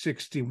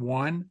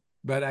 2061,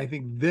 but I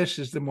think this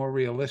is the more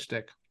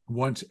realistic.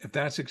 If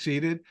that's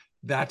exceeded,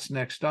 that's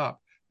next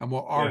up. And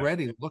we're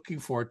already looking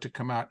for it to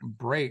come out and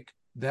break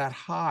that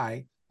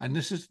high. And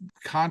this is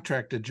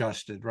contract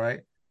adjusted,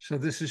 right? So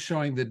this is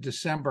showing the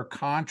December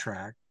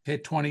contract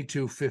hit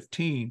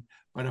 2215.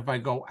 But if I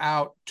go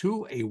out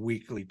to a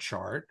weekly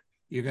chart,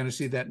 you're going to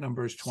see that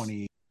number is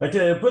 20. I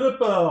tell you, put up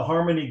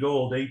Harmony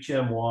Gold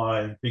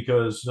HMY,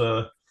 because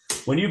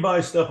when you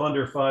buy stuff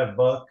under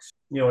 $5,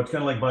 it's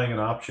kind of like buying an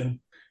option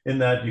in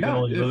that you can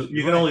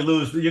only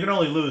lose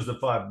the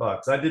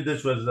 $5. I did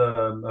this with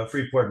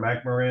Freeport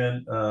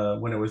McMoran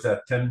when it was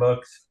at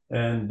 $10.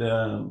 And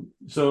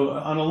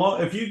so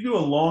if you do a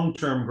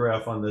long-term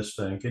graph on this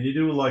thing, can you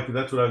do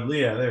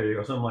there you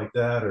go, something like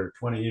that, or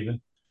 20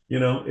 even.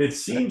 It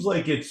seems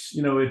like it's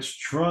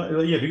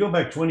trying. Yeah, if you go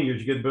back 20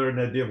 years, you get a better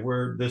idea of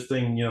where this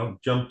thing,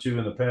 jumped to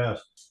in the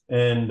past.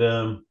 And,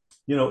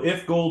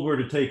 if gold were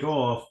to take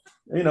off,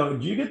 do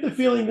you get the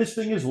feeling this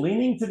thing is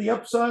leaning to the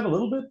upside a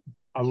little bit?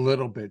 A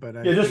little bit,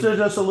 but just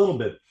a little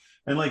bit.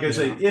 And like I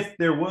say, if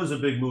there was a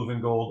big move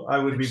in gold, I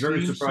would be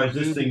very surprised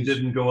this thing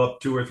didn't go up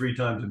 2 or 3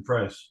 times in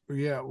price.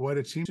 Yeah, what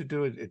it seems to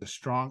do is it's a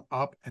strong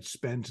up and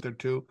spends there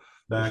too,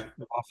 back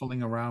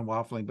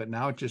waffling, but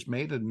now it just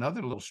made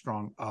another little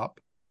strong up.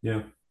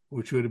 Yeah,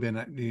 which would have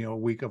been a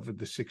week of the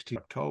 16th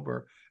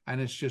October, and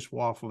it's just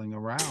waffling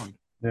around.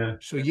 Yeah.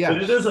 So yeah,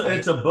 but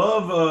it's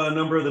above a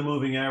number of the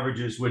moving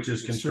averages, which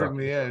is constructive.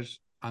 Certainly is.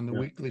 On the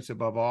weekly, it's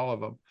above all of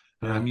them.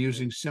 And I'm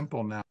using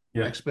simple now.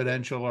 Yeah.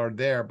 Exponential are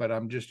there, but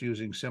I'm just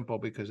using simple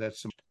because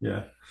that's some.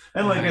 Yeah.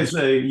 And like I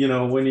say,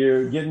 when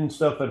you're getting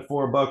stuff at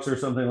 $4 or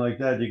something like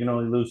that, you can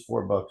only lose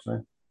 $4,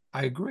 right?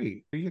 I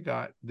agree. You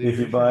got if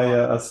you buy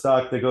a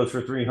stock that goes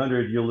for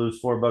 300, you'll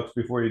lose $4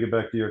 before you get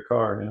back to your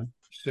car.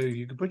 So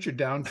you could put your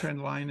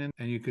downtrend line in,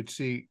 and you could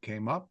see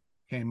came up,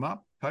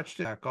 touched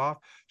it, back off.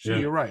 So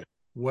you're right.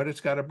 What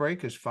it's got to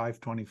break is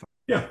 525.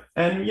 Yeah,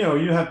 and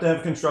you have to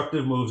have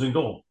constructive moves in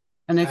gold.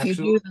 And if you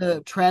do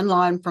the trend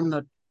line from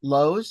the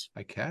lows,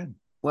 I can.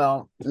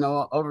 Well,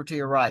 no, over to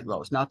your right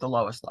lows, not the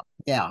lowest low.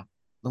 Yeah,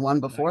 the one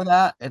before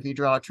that. If you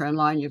draw a trend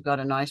line, you've got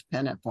a nice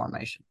pennant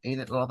formation.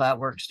 That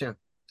works too.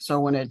 So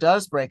when it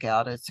does break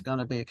out, it's going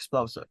to be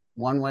explosive.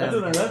 One way.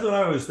 That's what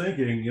I was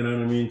thinking. You know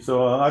what I mean?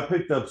 So I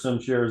picked up some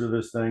shares of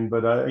this thing,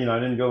 but I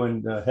didn't go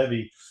in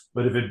heavy.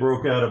 But if it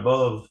broke out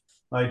above,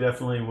 I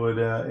definitely would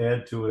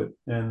add to it.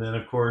 And then,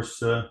 of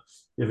course,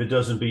 if it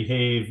doesn't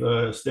behave,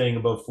 staying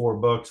above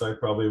 $4, I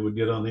probably would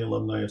get on the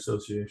Alumni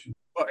Association.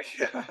 Well,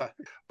 yeah,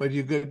 but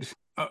you could.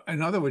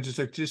 In other words, it's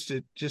like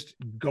just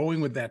going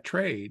with that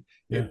trade.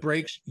 It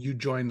breaks, you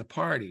join the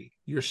party.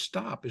 Your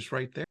stop is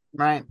right there.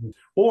 Right.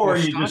 Or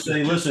you just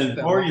say, listen,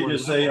 or you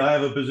just say, I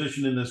have a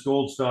position in this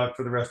gold stock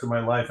for the rest of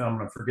my life, and I'm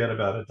going to forget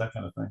about it, that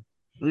kind of thing.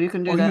 Well, you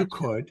can do that. You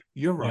could.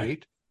 You're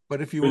right.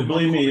 But if you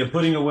believe me,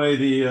 putting away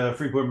the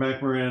Freeport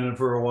McMoran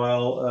for a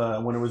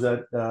while when it was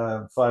at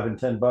 $5 and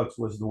 $10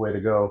 was the way to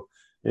go.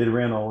 It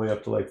ran all the way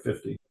up to like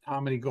 50.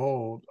 Harmony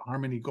Gold,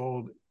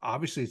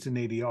 obviously it's an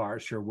ADR,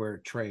 sure, where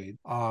it trade.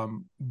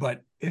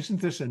 But isn't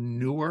this a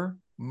newer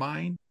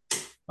mine?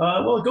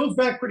 Well, it goes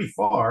back pretty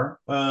far.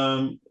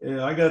 I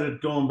got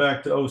it going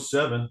back to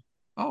 07.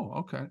 Oh,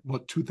 okay. Well,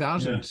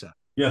 2007.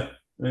 Yeah.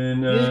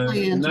 And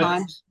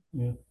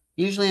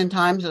usually in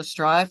times of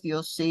strife,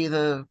 you'll see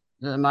the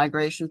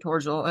migration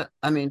towards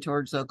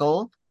the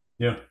gold.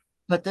 Yeah.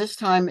 But this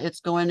time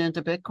it's going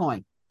into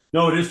Bitcoin.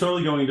 No, it is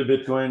totally going to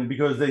Bitcoin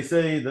because they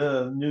say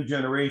the new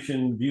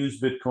generation views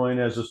Bitcoin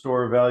as a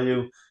store of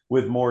value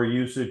with more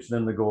usage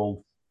than the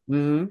gold.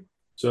 Mm-hmm.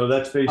 So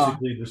that's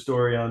basically the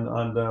story on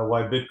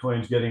why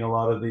Bitcoin's getting a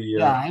lot of the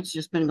Yeah, it's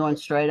just been going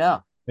straight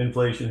up.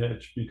 inflation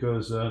hedge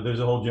because there's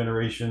a whole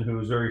generation who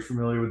is very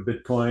familiar with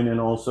Bitcoin and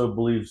also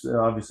believes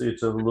obviously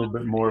it's a little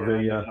bit more of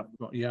a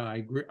Yeah, I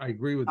agree. I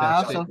agree with I that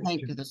also statement.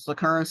 think that it's the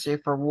currency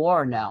for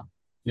war now.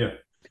 yeah.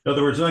 In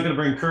other words, they're not going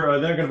to bring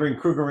they're not going to bring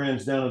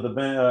Krugerrands down to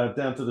the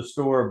down to the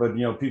store, but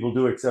people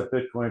do accept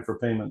Bitcoin for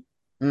payment.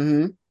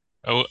 Mm-hmm.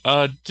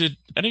 Oh, did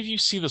any of you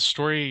see the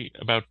story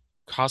about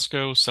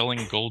Costco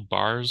selling gold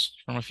bars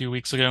from a few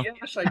weeks ago?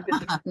 Yes, I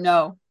did.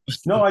 No.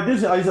 No, I did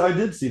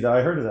see that.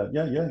 I heard of that.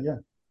 Yeah.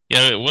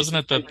 Yeah, it wasn't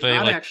it I that have they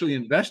not like actually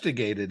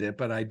investigated it,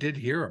 but I did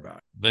hear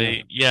about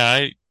it.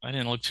 Yeah. I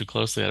didn't look too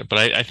closely at it, but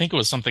I think it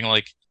was something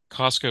like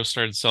Costco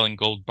started selling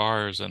gold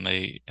bars and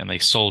they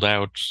sold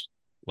out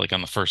like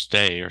on the first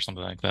day or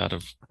something like that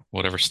of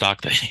whatever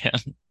stock they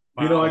had.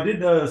 I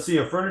did see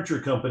a furniture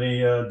company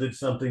did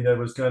something that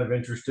was kind of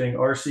interesting.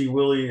 RC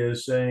Willie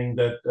is saying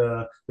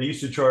that they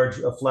used to charge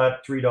a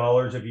flat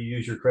 $3 if you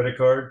use your credit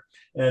card,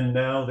 and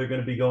now they're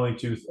going to be going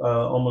to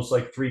almost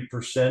like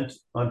 3%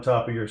 on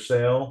top of your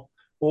sale,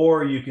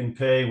 or you can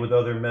pay with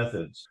other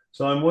methods.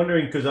 So I'm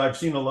wondering because I've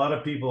seen a lot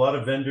of people, a lot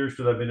of vendors,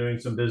 because I've been doing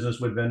some business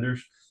with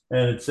vendors,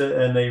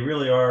 and they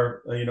really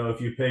are, if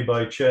you pay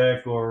by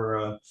check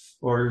or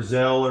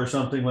Zelle or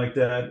something like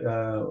that,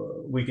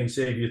 we can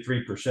save you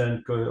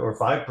 3% or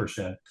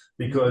 5%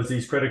 because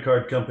these credit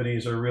card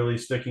companies are really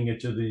sticking it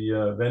to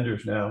the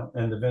vendors now.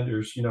 And the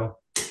vendors,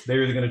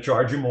 they're either going to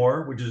charge you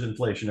more, which is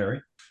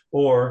inflationary,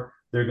 or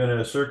they're going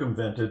to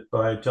circumvent it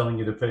by telling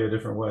you to pay a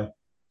different way.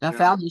 I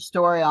found the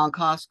story on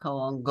Costco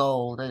on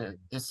gold.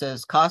 It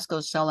says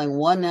Costco selling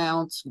 1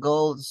 ounce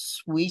gold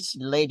Sweet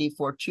Lady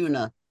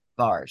Fortuna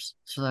bars.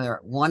 So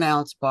they're 1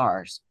 ounce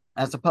bars,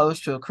 as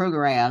opposed to a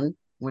Krugerrand,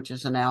 which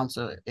is an ounce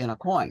in a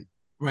coin.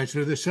 Right.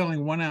 So they're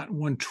selling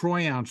one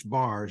troy ounce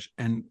bars,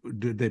 and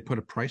did they put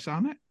a price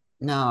on it?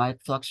 No,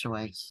 it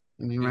fluctuates.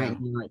 I mean, right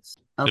now it's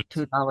up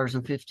Did,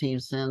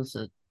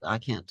 $2.15. I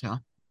can't tell.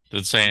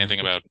 did it say anything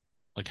about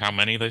like how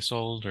many they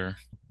sold or?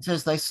 It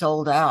says they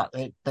sold out.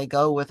 They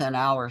go within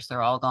hours.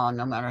 They're all gone,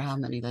 no matter how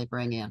many they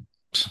bring in.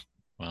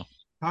 Well,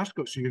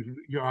 Costco. So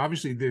you're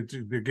obviously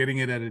they're getting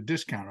it at a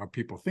discount, or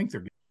people think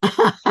they're getting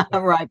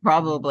Right,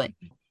 probably.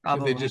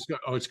 They just go,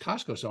 oh, it's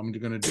Costco, so I'm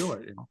going to do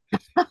it.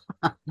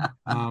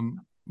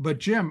 But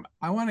Jim,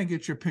 I want to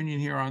get your opinion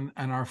here on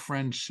our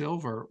friend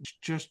Silver.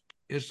 Just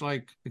is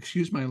like,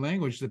 excuse my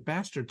language, the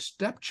bastard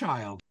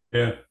stepchild.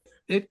 Yeah.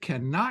 It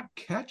cannot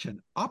catch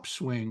an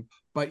upswing,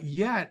 but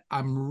yet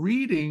I'm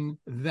reading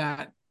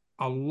that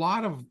a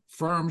lot of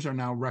firms are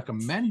now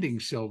recommending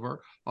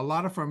silver. A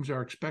lot of firms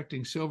are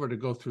expecting silver to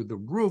go through the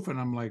roof, and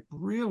I'm like,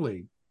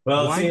 really?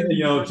 Well, see, to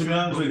be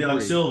honest with you, on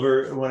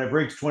silver, when it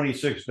breaks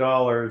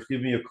 $26,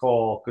 give me a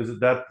call because at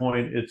that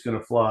point it's going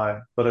to fly.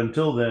 But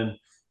until then,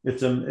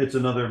 it's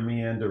another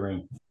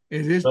meandering.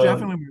 It is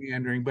definitely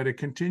meandering, but it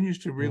continues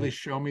to really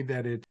show me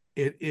that it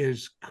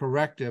is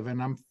corrective.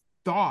 And I'm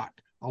thought,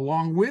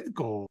 along with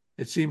gold,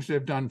 it seems to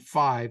have done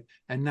 5,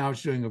 and now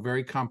it's doing a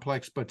very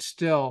complex, but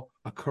still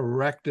a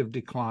corrective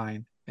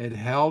decline. It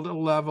held a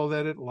level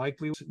that it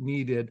likely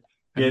needed.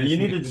 Yeah, you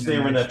need to stay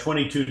around that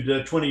 22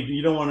 to 20.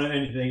 You don't want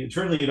anything.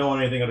 Certainly, you don't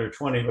want anything under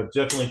 20, but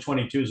definitely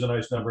 22 is a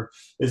nice number.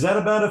 Is that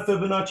about a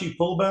Fibonacci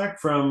pullback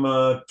from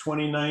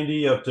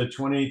 2090 up to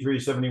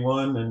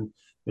 2371? And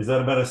is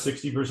that about a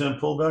 60%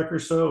 pullback or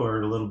so,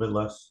 or a little bit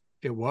less?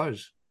 It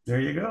was.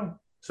 There you go.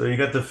 So you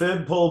got the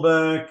Fib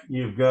pullback.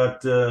 You've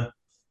got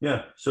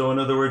yeah. So in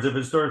other words, if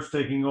it starts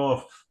taking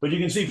off, but you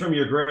can see from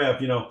your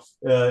graph,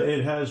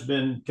 it has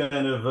been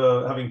kind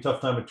of having a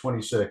tough time at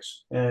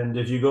 26. And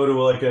if you go to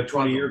like a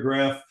 20-year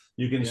graph,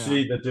 you can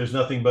see that there's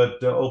nothing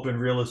but open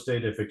real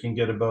estate if it can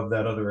get above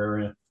that other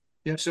area.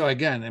 Yeah. So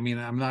again, I mean,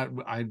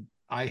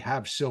 I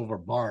have silver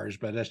bars,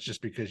 but that's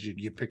just because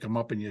you pick them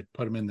up and you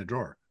put them in the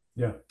drawer.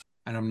 Yeah.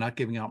 And I'm not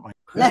giving out my.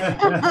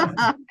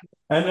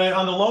 And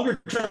on the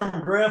longer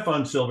term graph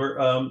on silver,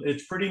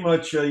 it's pretty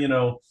much,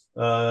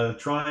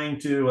 trying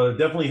to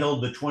definitely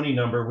held the 20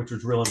 number, which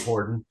was real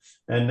important.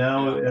 And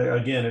now,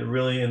 again, it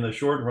really in the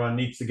short run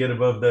needs to get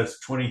above that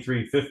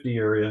 2350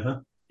 area. Huh?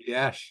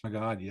 Yes. Oh my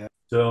God. Yeah.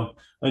 So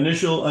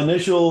initial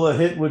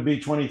hit would be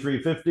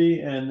 2350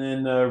 and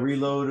then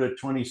reload at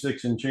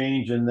 26 and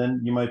change. And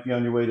then you might be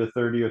on your way to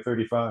 30 or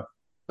 35.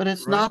 But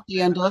it's not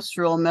the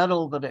industrial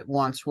metal that it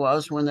once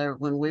was when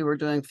we were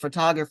doing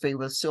photography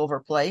with silver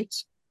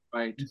plates.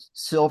 Right.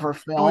 Silver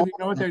film. You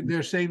know what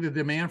they're saying? The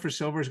demand for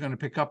silver is going to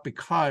pick up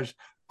because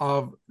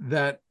of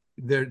that.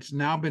 There's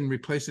now been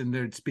replaced and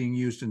it's being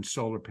used in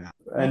solar panels.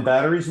 And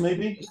batteries,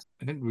 maybe?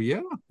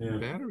 Yeah.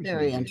 Batteries.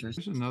 Very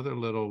interesting. There's another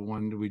little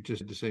one. We just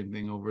did the same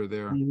thing over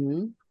there.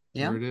 Mm-hmm.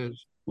 Yeah. There it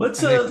is. Let's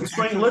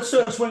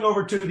swing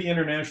over to the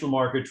international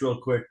markets real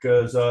quick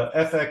because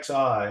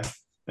FXI,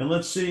 and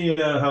let's see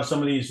how some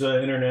of these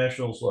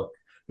internationals look.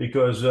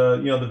 Because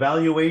the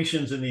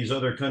valuations in these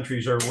other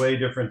countries are way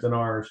different than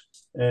ours,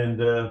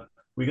 and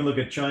We can look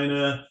at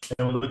China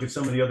and we'll look at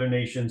some of the other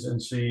nations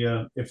and see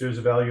if there's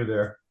a value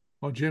there.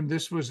 Well, Jim,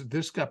 this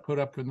got put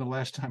up in the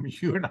last time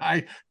you and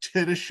I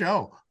did a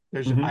show.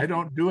 I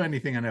don't do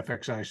anything on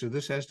FXI, so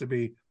this has to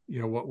be,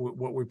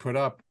 what we put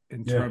up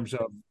in terms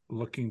of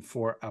looking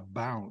for a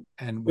bounce.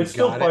 And it's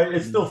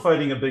still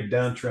fighting a big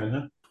downtrend,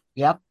 huh?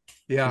 Yep.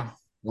 Yeah.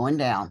 Going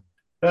down.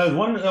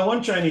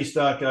 One Chinese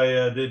stock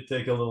I did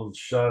take a little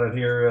shot at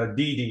here,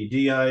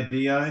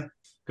 DIDI,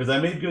 because I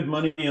made good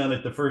money on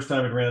it the first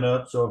time it ran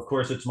up. So of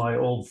course it's my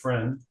old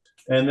friend.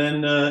 And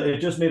then it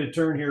just made a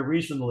turn here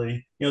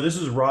recently. This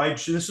is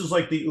This is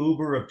like the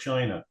Uber of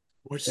China.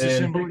 What's the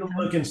symbol? Take a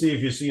look and see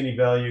if you see any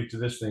value to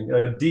this thing.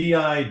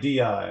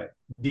 DIDI,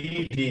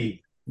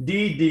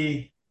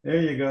 DD.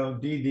 There you go,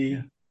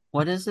 DD.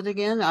 What is it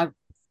again?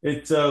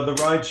 It's the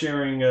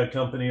ride-sharing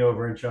company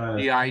over in China.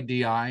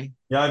 DIDI.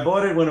 Yeah, I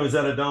bought it when it was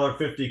at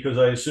 $1.50 because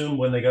I assumed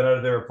when they got out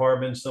of their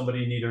apartment,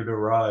 somebody needed a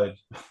ride.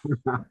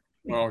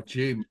 Oh,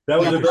 gee. That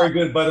was a very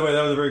good, by the way,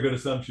 that was a very good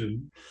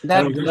assumption.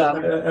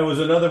 It was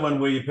another one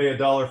where you pay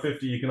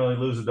 $1.50, you can only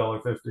lose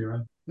 $1.50,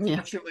 right? Yeah.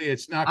 Actually,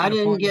 it's not. I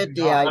didn't get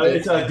DID.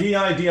 It's a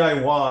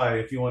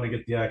DIDIY if you want to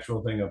get the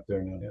actual thing up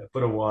there now. Yeah,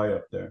 put a Y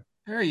up there.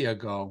 There you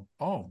go.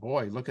 Oh,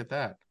 boy, look at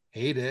that.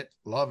 Hate it.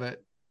 Love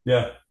it.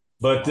 Yeah.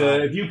 But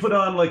if you put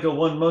on like a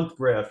 1 month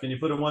graph, can you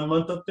put a 1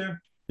 month up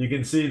there? You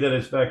can see that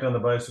it's back on the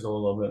bicycle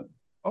a little bit.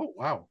 Oh,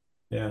 wow.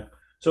 Yeah.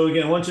 So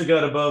again, once it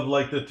got above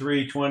like the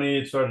 320,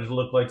 it started to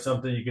look like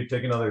something you could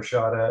take another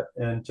shot at.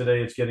 And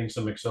today it's getting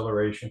some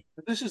acceleration.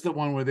 This is the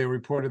one where they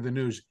reported the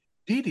news.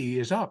 DD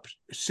is up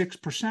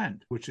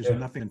 6%, which is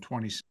nothing in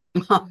 20.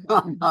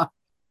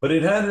 But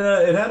it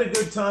had a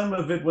good time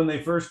of it when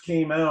they first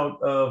came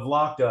out of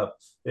lockup.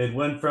 It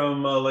went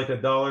from like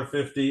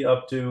 $1.50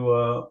 up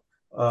to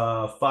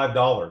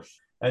 $5,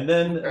 and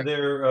then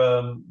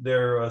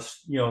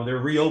their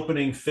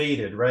reopening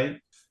faded, right?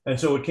 And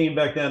so it came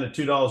back down to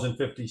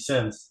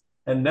 $2.50,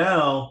 and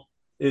now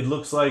it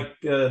looks like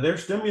they're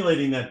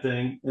stimulating that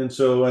thing, and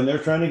they're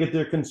trying to get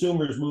their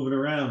consumers moving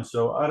around.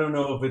 So I don't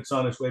know if it's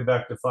on its way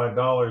back to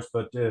 $5,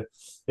 but it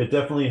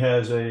definitely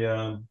has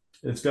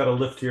it's got a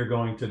lift here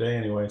going today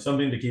anyway.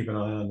 Something to keep an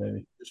eye on,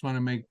 maybe. Just want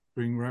to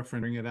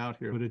bring it out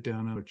here, put it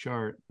down on a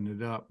chart,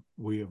 and it up.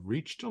 We have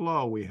reached a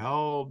low. We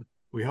held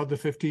the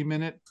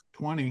 15-minute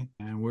 20,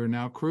 and we're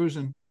now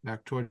cruising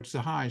back towards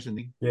the highs.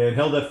 It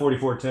held at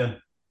 44.10.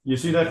 You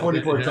see that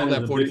 44.10? It held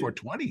that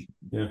 44.20.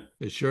 Yeah,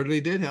 it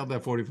surely did held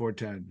that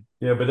 44.10.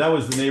 Yeah, but that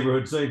was the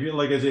neighborhood. So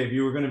like I say, if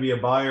you were going to be a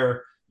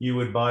buyer, you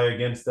would buy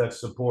against that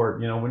support.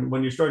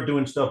 When you start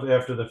doing stuff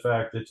after the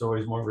fact, it's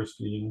always more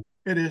risky.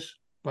 It is,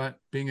 but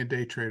being a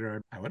day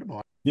trader, I would have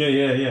bought.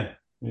 Yeah.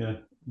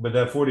 But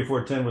that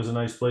 44.10 was a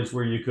nice place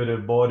where you could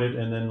have bought it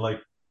and then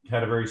like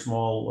had a very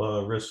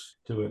small risk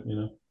to it.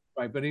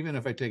 Right, but even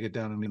if I take it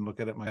down and look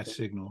at my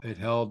signal, it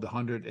held the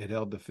 100, it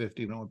held the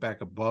 50, and it went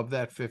back above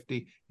that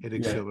 50, it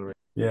accelerated.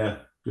 Yeah,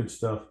 good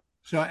stuff.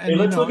 So, hey,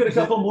 let's look at a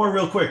couple more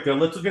real quick.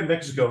 Let's look at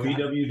Mexico.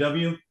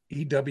 EWW.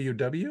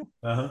 EWW.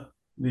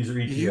 These are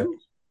ETFs.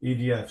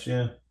 EDFs.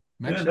 Yeah.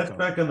 Mexico. Yeah, that's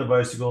back on the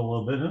bicycle a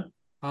little bit, huh?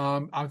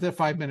 On the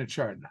 5-minute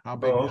chart. How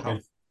big?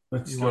 Okay.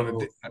 Let's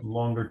go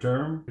longer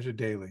term. There's a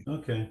daily.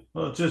 Okay.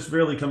 Well, it's just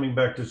really coming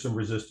back to some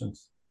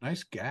resistance.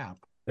 Nice gap.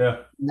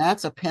 Yeah. And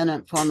that's a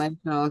pennant formation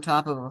on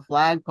top of a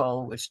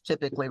flagpole, which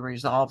typically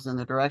resolves in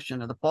the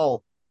direction of the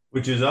pole.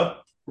 Which is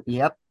up?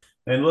 Yep.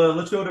 And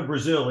let's go to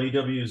Brazil,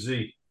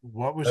 EWZ.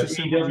 What was the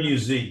symbol?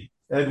 EWZ.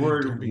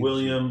 Edward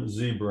William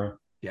Zebra.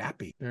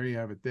 Yappy. There you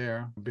have it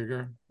there.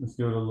 Bigger. Let's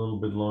go to a little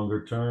bit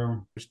longer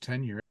term. There's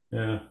 10 years.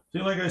 Yeah.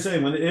 See, like I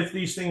say, if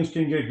these things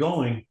can get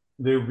going,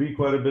 there would be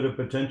quite a bit of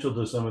potential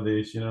to some of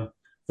these,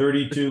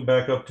 32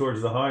 back up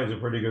towards the high is a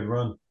pretty good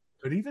run.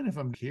 But even if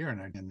I'm here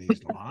and I get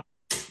these lines.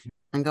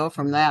 And go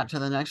from that to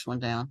the next one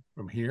down.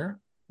 From here?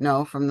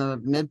 No, from the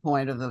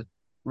midpoint of the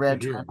red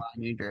trend line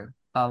you drew.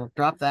 I'll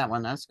drop that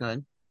one. That's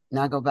good.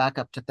 Now go back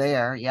up to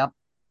there. Yep.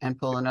 And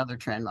pull another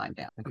trend line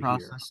down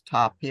across this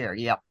top here.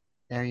 Yep.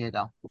 There you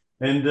go.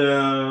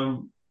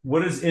 And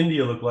what does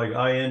India look like?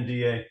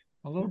 INDA?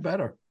 A little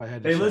better.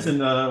 Hey,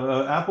 listen,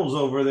 Apple's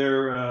over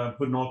there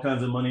putting all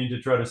kinds of money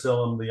to try to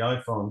sell them the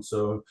iPhone.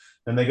 So,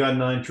 and they got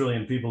 9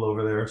 trillion people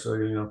over there.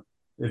 So,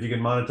 if you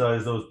can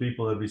monetize those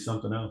people, that'd be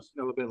something else.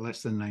 A little bit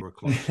less than 9. We're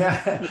close.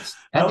 How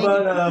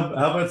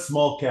about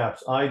small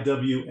caps?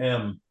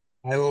 IWM.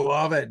 I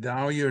love it.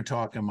 Now you're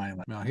talking my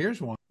language. Now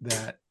here's one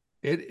that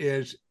it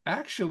is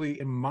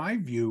actually, in my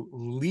view,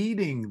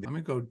 leading. Let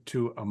me go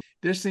to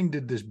this thing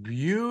did this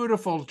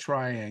beautiful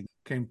triangle,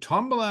 came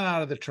tumbling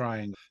out of the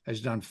triangle,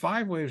 has done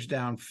 5 waves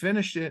down,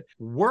 finished it,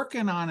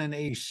 working on an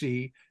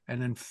AC,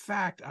 and in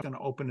fact, I'm going to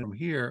open it from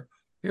here.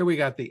 Here we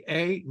got the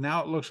A.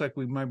 Now it looks like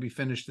we might be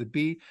finished the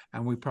B,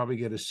 and we probably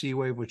get a C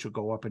wave, which will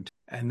go up.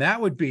 And that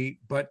would be,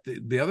 but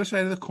the other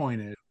side of the coin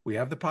is we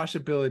have the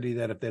possibility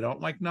that if they don't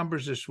like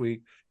numbers this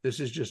week, this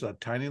is just a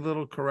tiny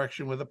little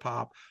correction with a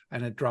pop,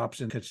 and it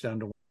drops and gets down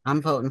to 1.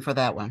 I'm voting for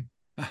that one.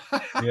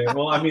 Yeah,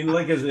 well, I mean,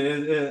 like No,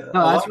 a that's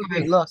lot of where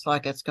it these, looks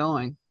like it's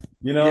going. I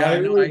Yeah, no,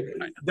 really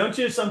don't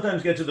you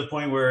sometimes get to the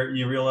point where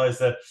you realize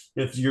that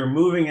if your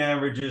moving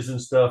averages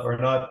and stuff are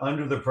not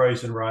under the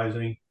price and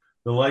rising,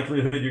 the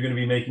likelihood you're going to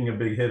be making a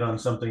big hit on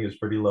something is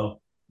pretty low,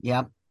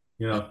 Yep.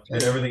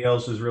 and everything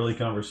else is really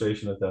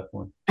conversation at that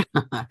point.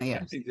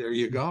 Yes. there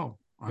you go.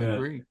 I Yeah.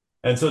 agree.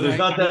 And so And there's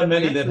not I that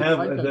many that actually have,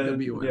 like that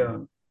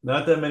WM.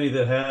 not that many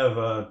that have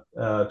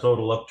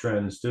total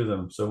uptrends to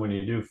them. So when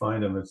you do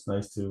find them, it's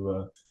nice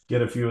to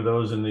get a few of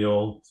those Well, in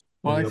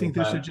I the think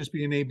old this should pack. just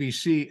be an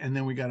ABC, and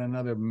then we got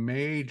another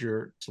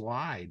major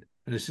slide.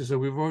 And this is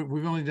we've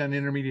only done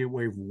intermediate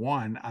wave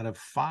 1 out of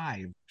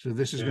 5, so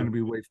this is Yeah. going to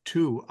be wave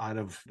 2 out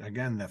of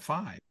again the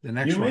 5. The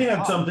next You one may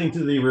have up. something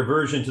to the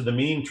reversion to the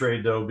mean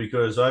trade though,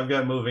 because I've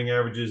got moving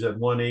averages at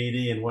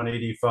 180 and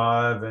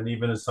 185, and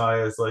even as high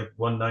as like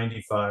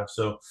 195.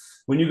 So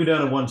when you go down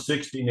to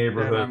 160 That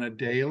neighborhood, on a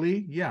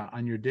daily, yeah,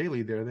 on your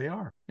daily, there they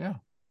are, yeah.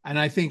 And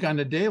I think on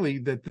the daily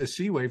that the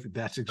C wave,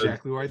 that's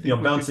exactly where I think we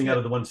could bouncing out get.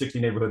 of the 160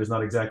 neighborhood is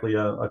not exactly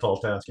a tall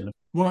task.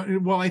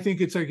 Well, I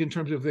think it's like in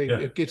terms of Yeah.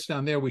 it gets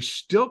down there, we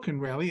still can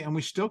rally and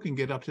we still can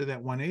get up to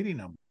that 180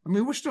 number. I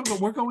mean,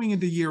 we're going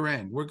into year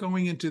end. We're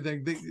going into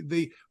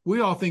we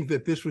all think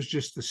that this was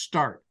just the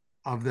start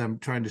of them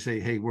trying to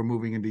say, hey, we're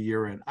moving into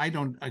year end. I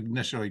don't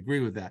necessarily agree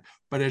with that.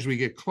 But as we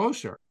get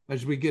closer,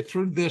 as we get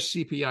through this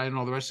CPI and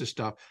all the rest of the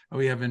stuff, and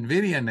we have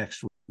NVIDIA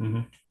next week,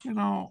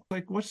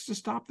 like what's to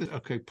stop this?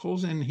 Okay,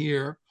 pulls in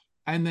here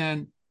and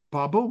then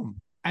boom,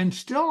 and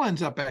still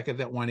ends up back at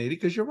that 180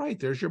 because you're right.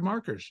 There's your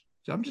markers.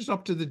 So I'm just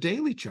up to the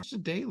daily chart. It's a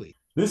daily.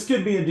 This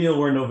could be a deal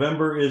where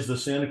November is the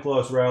Santa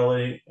Claus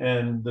rally,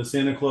 and the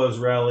Santa Claus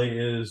rally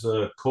is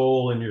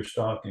coal in your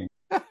stocking.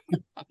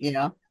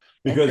 Yeah.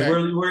 Because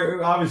Okay.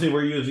 we're obviously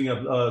we're using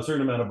a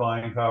certain amount of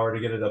buying power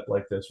to get it up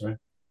like this, right?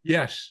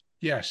 Yes,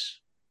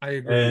 I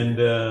agree. And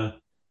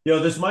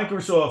this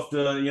Microsoft,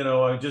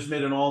 I just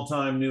made an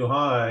all-time new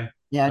high.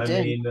 Yeah, it I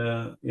did. mean,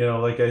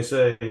 like I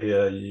say,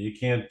 you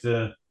can't.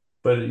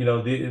 But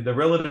the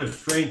relative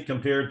strength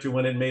compared to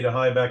when it made a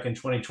high back in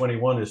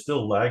 2021 is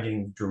still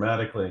lagging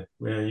dramatically.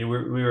 We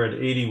were at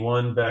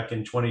 81 back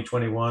in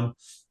 2021,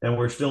 and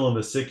we're still in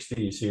the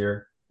 60s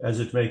here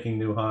as it's making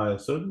new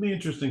highs. So it'd be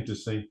interesting to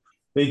see.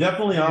 They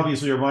definitely,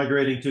 obviously, are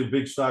migrating to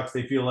big stocks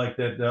they feel like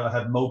that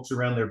have moats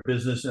around their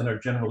business and are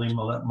generally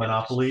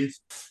monopolies.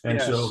 And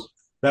Yes. so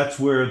that's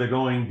where they're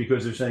going,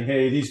 because they're saying,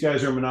 hey, these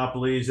guys are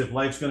monopolies. If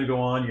life's going to go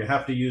on, you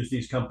have to use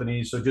these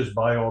companies. So just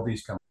buy all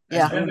these companies.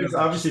 Yeah. And there's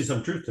obviously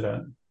some truth to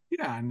that.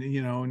 Yeah, and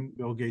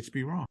Bill Gates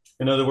be wrong.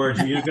 In other words,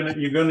 you're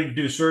gonna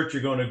do search,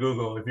 you're going to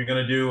Google. If you're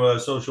going to do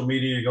social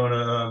media, you're going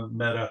to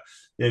Meta.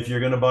 If you're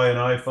going to buy an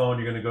iPhone,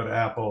 you're going to go to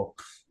Apple.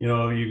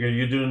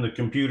 You're doing the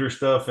computer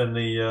stuff and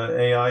the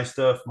AI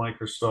stuff,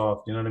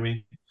 Microsoft. You know what I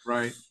mean?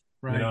 Right.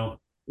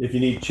 If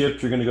you need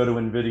chips, you're going to go to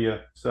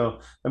NVIDIA.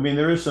 So, I mean,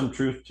 there is some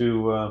truth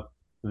to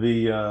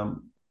the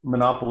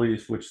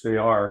monopolies, which they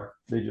are.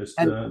 They just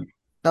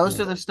those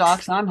are the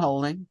stocks I'm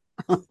holding.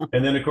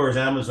 And then, of course,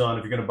 Amazon.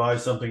 If you're going to buy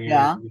something, you're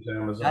going to use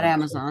Amazon. At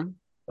Amazon.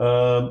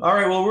 All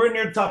right. Well, we're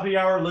near the top of the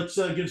hour. Let's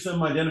give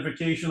some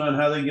identification on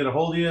how they can get a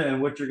hold of you and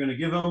what you're going to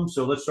give them.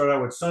 So let's start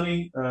out with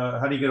Sunny.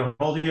 How do you get a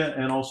hold of you?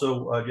 And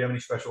also, do you have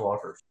any special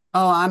offers?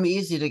 Oh, I'm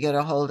easy to get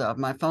a hold of.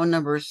 My phone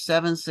number is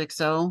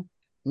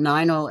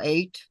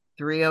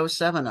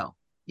 760-908-3070.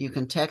 You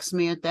can text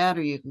me at that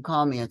or you can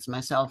call me. It's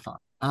my cell phone.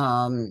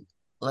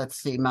 Let's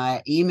see.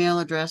 My email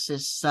address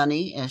is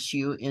sunny,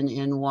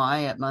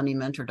 SUNNY, at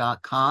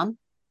moneymentor.com.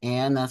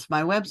 And that's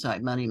my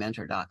website,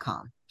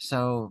 moneymentor.com.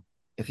 So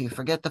if you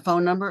forget the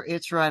phone number,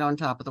 it's right on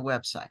top of the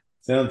website.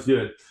 Sounds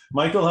good.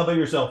 Michael, how about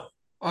yourself?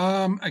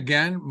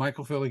 Again,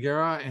 Michael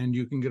Filigera, and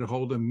you can get a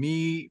hold of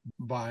me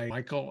by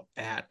Michael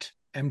at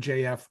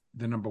MJF,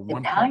 the number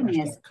one. The time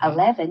is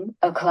 11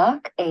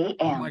 o'clock a.m.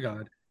 Oh my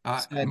God.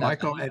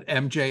 Michael at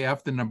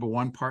MJF, the number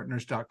one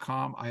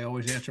partners.com. I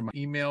always answer my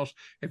emails.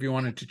 If you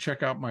wanted to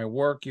check out my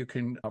work, you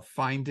can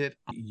find it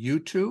on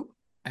YouTube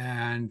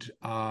and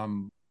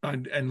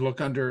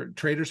look under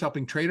Traders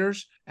Helping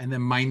Traders and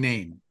then my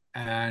name.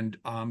 And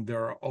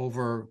there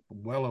are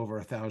well over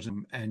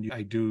 1,000. And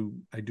I do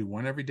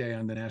one every day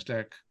on the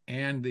NASDAQ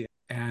and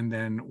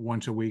then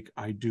once a week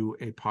I do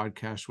a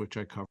podcast which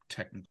I cover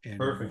technical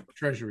and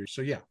treasury.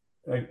 So yeah.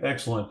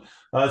 Excellent.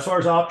 As far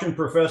as Option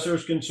Professor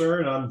is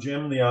concerned, I'm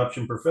Jim, the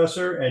Option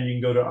Professor, and you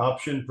can go to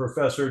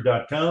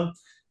optionprofessor.com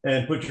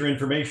and put your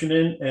information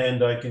in,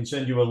 and I can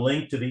send you a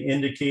link to the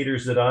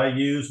indicators that I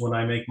use when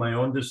I make my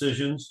own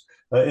decisions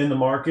in the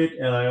market.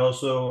 And I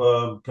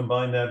also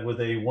combine that with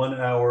a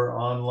 1-hour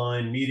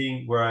online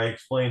meeting where I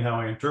explain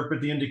how I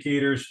interpret the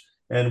indicators,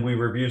 and we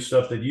review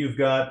stuff that you've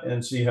got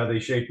and see how they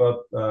shape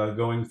up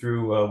going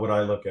through what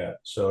I look at.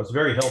 So it's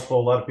very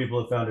helpful. A lot of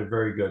people have found it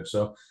very good.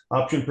 So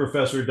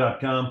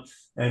optionprofessor.com,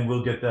 and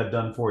we'll get that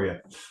done for you.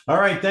 All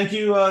right. Thank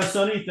you,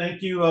 Sonny.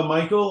 Thank you,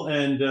 Michael.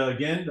 And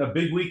again, a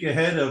big week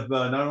ahead of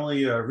not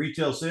only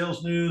retail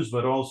sales news,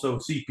 but also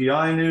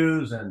CPI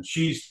news, and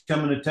she's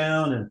coming to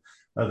town, and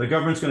the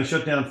government's going to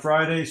shut down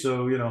Friday.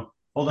 So,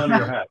 hold on to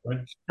your hat, right?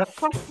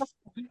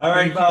 All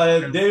right,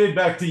 Thank you. David,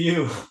 back to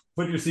you.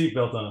 Put your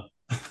seatbelt on.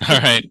 All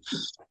right.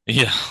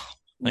 Yeah.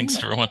 Thanks,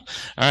 everyone.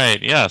 All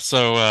right. Yeah.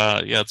 So,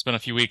 it's been a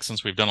few weeks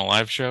since we've done a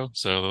live show.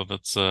 So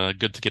that's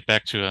good to get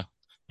back to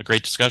a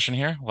great discussion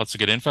here. Lots of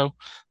good info.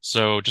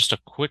 So just a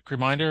quick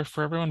reminder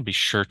for everyone, be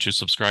sure to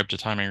subscribe to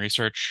Timing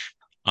Research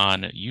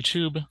on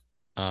YouTube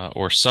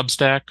or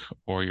Substack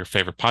or your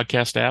favorite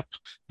podcast app.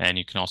 And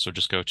you can also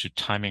just go to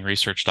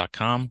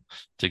timingresearch.com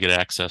to get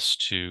access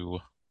to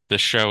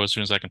this show as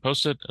soon as I can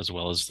post it, as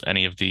well as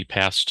any of the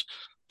past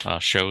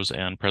shows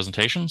and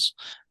presentations.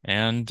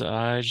 And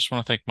I just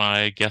want to thank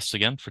my guests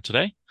again for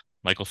today,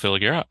 Michael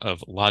Filigera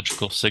of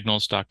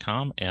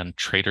logicalsignals.com and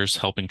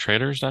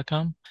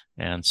tradershelpingtraders.com,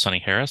 and Sonny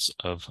Harris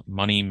of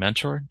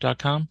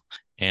moneymentor.com,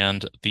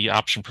 and the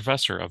option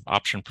professor of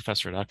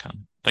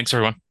optionprofessor.com. Thanks,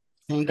 everyone.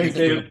 Thank Thanks,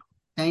 you. David.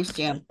 Thanks,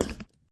 Jim.